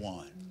had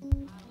one.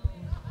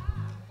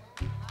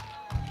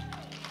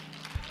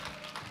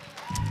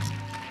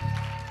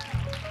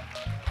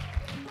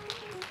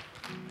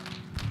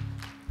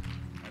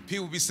 And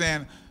people be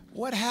saying,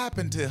 what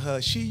happened to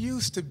her? She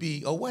used to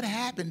be, or what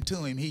happened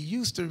to him? He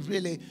used to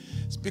really.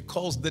 It's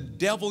because the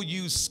devil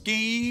used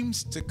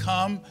schemes to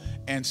come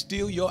and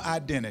steal your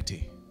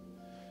identity.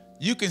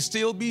 You can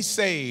still be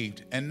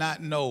saved and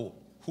not know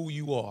who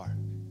you are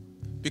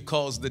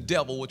because the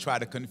devil will try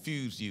to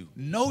confuse you.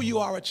 Know you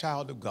are a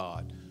child of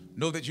God.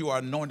 Know that you are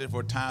anointed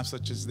for a time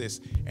such as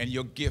this, and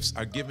your gifts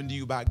are given to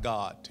you by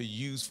God to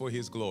use for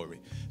his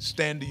glory.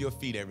 Stand to your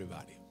feet,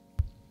 everybody.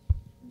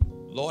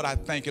 Lord, I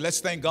thank you. Let's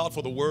thank God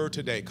for the word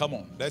today. Come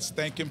on. Let's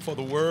thank him for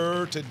the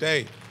word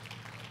today.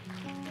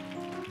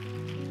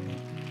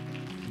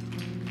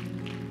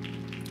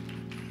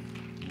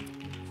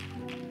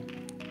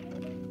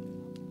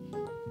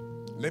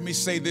 Let me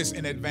say this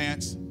in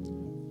advance.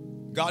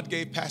 God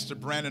gave Pastor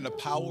Brandon a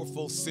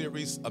powerful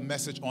series, a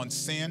message on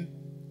sin.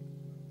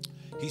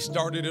 He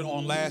started it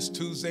on last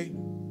Tuesday.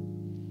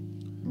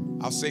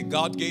 I'll say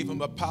God gave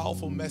him a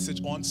powerful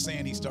message on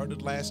sin. He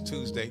started last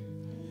Tuesday.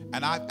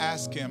 And I've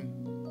asked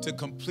him to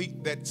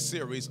complete that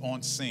series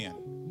on sin.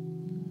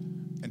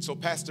 And so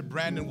Pastor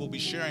Brandon will be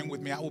sharing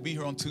with me. I will be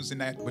here on Tuesday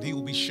night, but he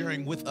will be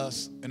sharing with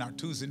us in our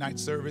Tuesday night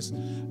service.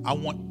 I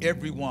want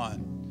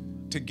everyone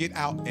to get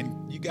out,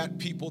 and you got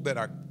people that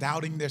are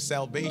doubting their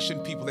salvation,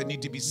 people that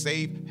need to be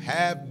saved,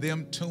 have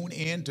them tune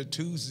in to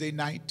Tuesday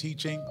night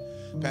teaching.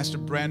 Pastor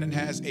Brandon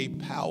has a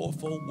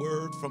powerful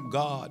word from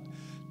God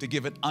to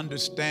give an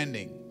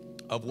understanding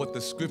of what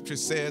the scripture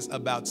says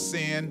about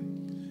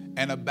sin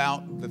and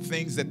about the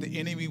things that the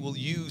enemy will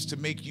use to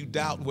make you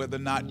doubt whether or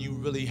not you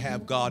really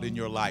have God in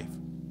your life.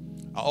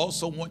 I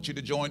also want you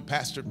to join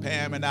Pastor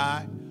Pam and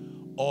I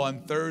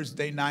on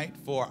Thursday night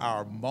for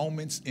our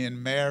Moments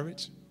in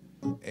Marriage.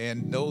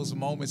 And those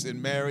moments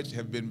in marriage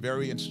have been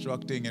very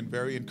instructing and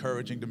very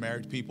encouraging to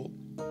married people.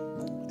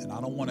 And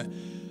I don't want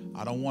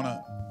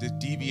to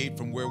deviate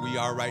from where we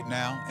are right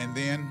now. And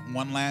then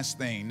one last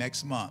thing,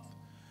 next month,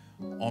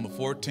 on the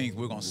 14th,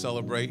 we're going to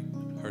celebrate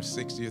her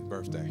 60th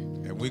birthday.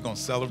 And we're going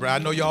to celebrate. I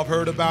know y'all have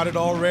heard about it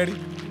already,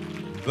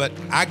 but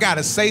I got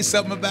to say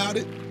something about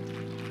it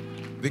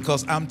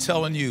because I'm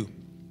telling you,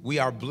 we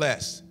are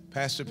blessed.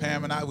 Pastor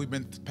Pam and I, we've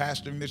been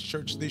pastoring this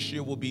church this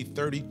year will be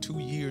 32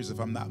 years, if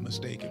I'm not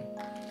mistaken.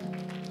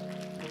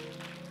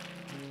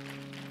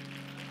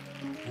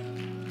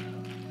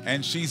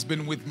 And she's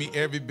been with me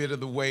every bit of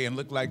the way, and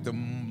look like the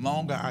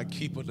longer I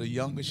keep her, the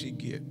younger she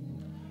get.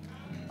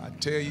 I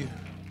tell you,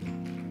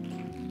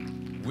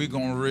 we're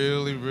going to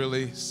really,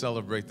 really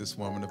celebrate this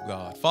woman of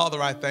God.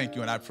 Father, I thank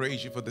you and I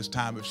praise you for this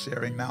time of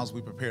sharing now as we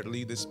prepare to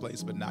leave this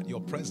place, but not your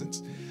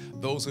presence.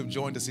 Those who have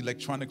joined us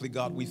electronically,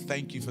 God, we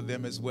thank you for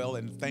them as well,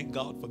 and thank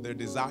God for their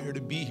desire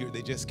to be here.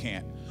 They just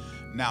can't.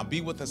 Now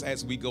be with us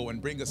as we go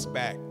and bring us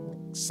back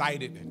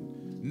excited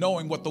and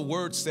knowing what the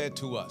word said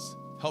to us,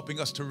 helping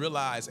us to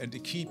realize and to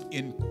keep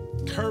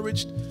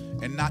encouraged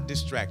and not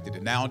distracted.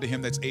 And now unto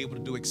him that's able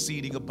to do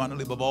exceeding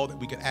abundantly above all that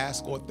we can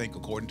ask or think,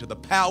 according to the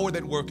power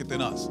that worketh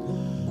in us.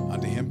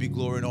 Unto him be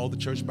glory in all the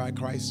church by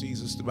Christ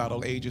Jesus throughout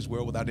all ages,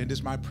 world without end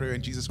is my prayer.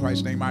 In Jesus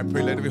Christ's name I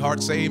pray. Let every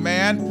heart say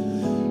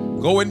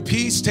amen. Go in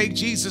peace. Take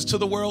Jesus to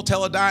the world.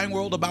 Tell a dying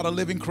world about a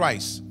living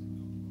Christ.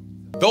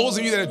 Those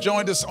of you that have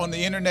joined us on the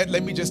internet,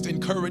 let me just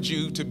encourage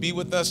you to be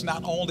with us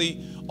not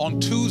only on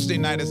Tuesday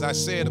night, as I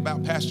said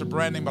about Pastor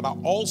Brandon, but I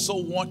also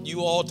want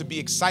you all to be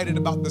excited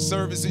about the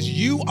services.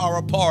 You are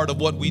a part of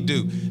what we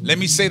do. Let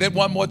me say that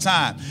one more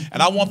time.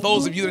 And I want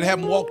those of you that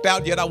haven't walked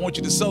out yet, I want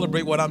you to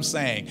celebrate what I'm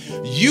saying.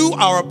 You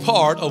are a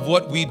part of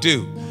what we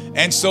do.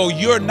 And so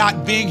you're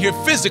not being here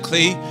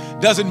physically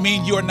doesn't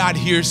mean you're not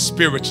here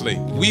spiritually.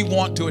 We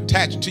want to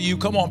attach to you.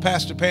 Come on,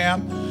 Pastor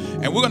Pam.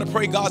 And we're going to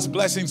pray God's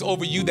blessings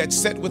over you that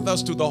sat with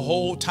us through the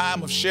whole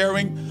time of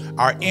sharing.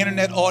 Our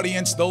internet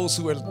audience, those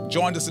who have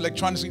joined us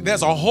electronically,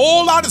 there's a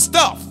whole lot of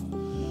stuff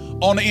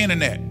on the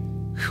internet.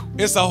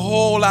 It's a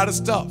whole lot of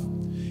stuff.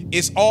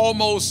 It's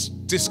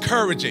almost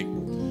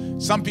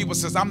discouraging. Some people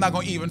says, I'm not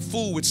going to even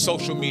fool with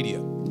social media.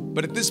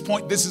 But at this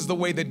point, this is the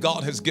way that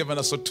God has given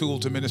us a tool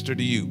to minister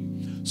to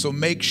you. So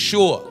make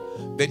sure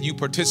that you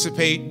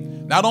participate,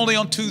 not only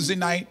on Tuesday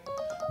night,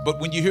 but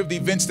when you hear the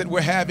events that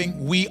we're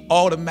having, we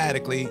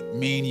automatically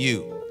mean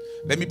you.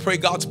 Let me pray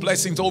God's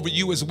blessings over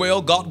you as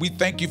well. God, we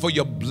thank you for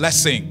your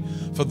blessing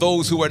for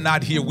those who are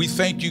not here. We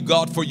thank you,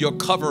 God, for your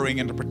covering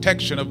and the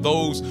protection of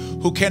those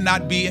who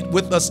cannot be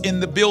with us in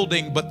the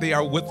building, but they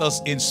are with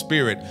us in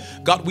spirit.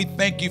 God, we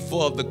thank you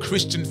for the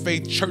Christian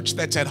Faith Church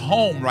that's at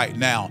home right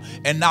now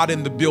and not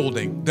in the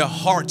building. Their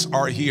hearts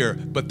are here,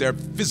 but their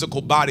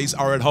physical bodies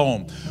are at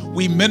home.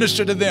 We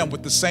minister to them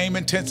with the same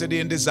intensity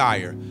and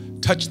desire.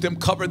 Touch them,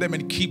 cover them,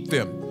 and keep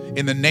them.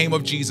 In the name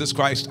of Jesus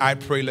Christ, I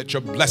pray, let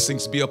your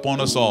blessings be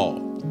upon us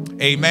all.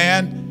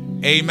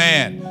 Amen.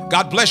 Amen.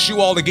 God bless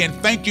you all again.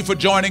 Thank you for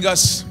joining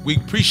us. We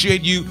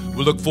appreciate you.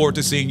 We look forward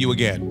to seeing you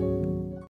again.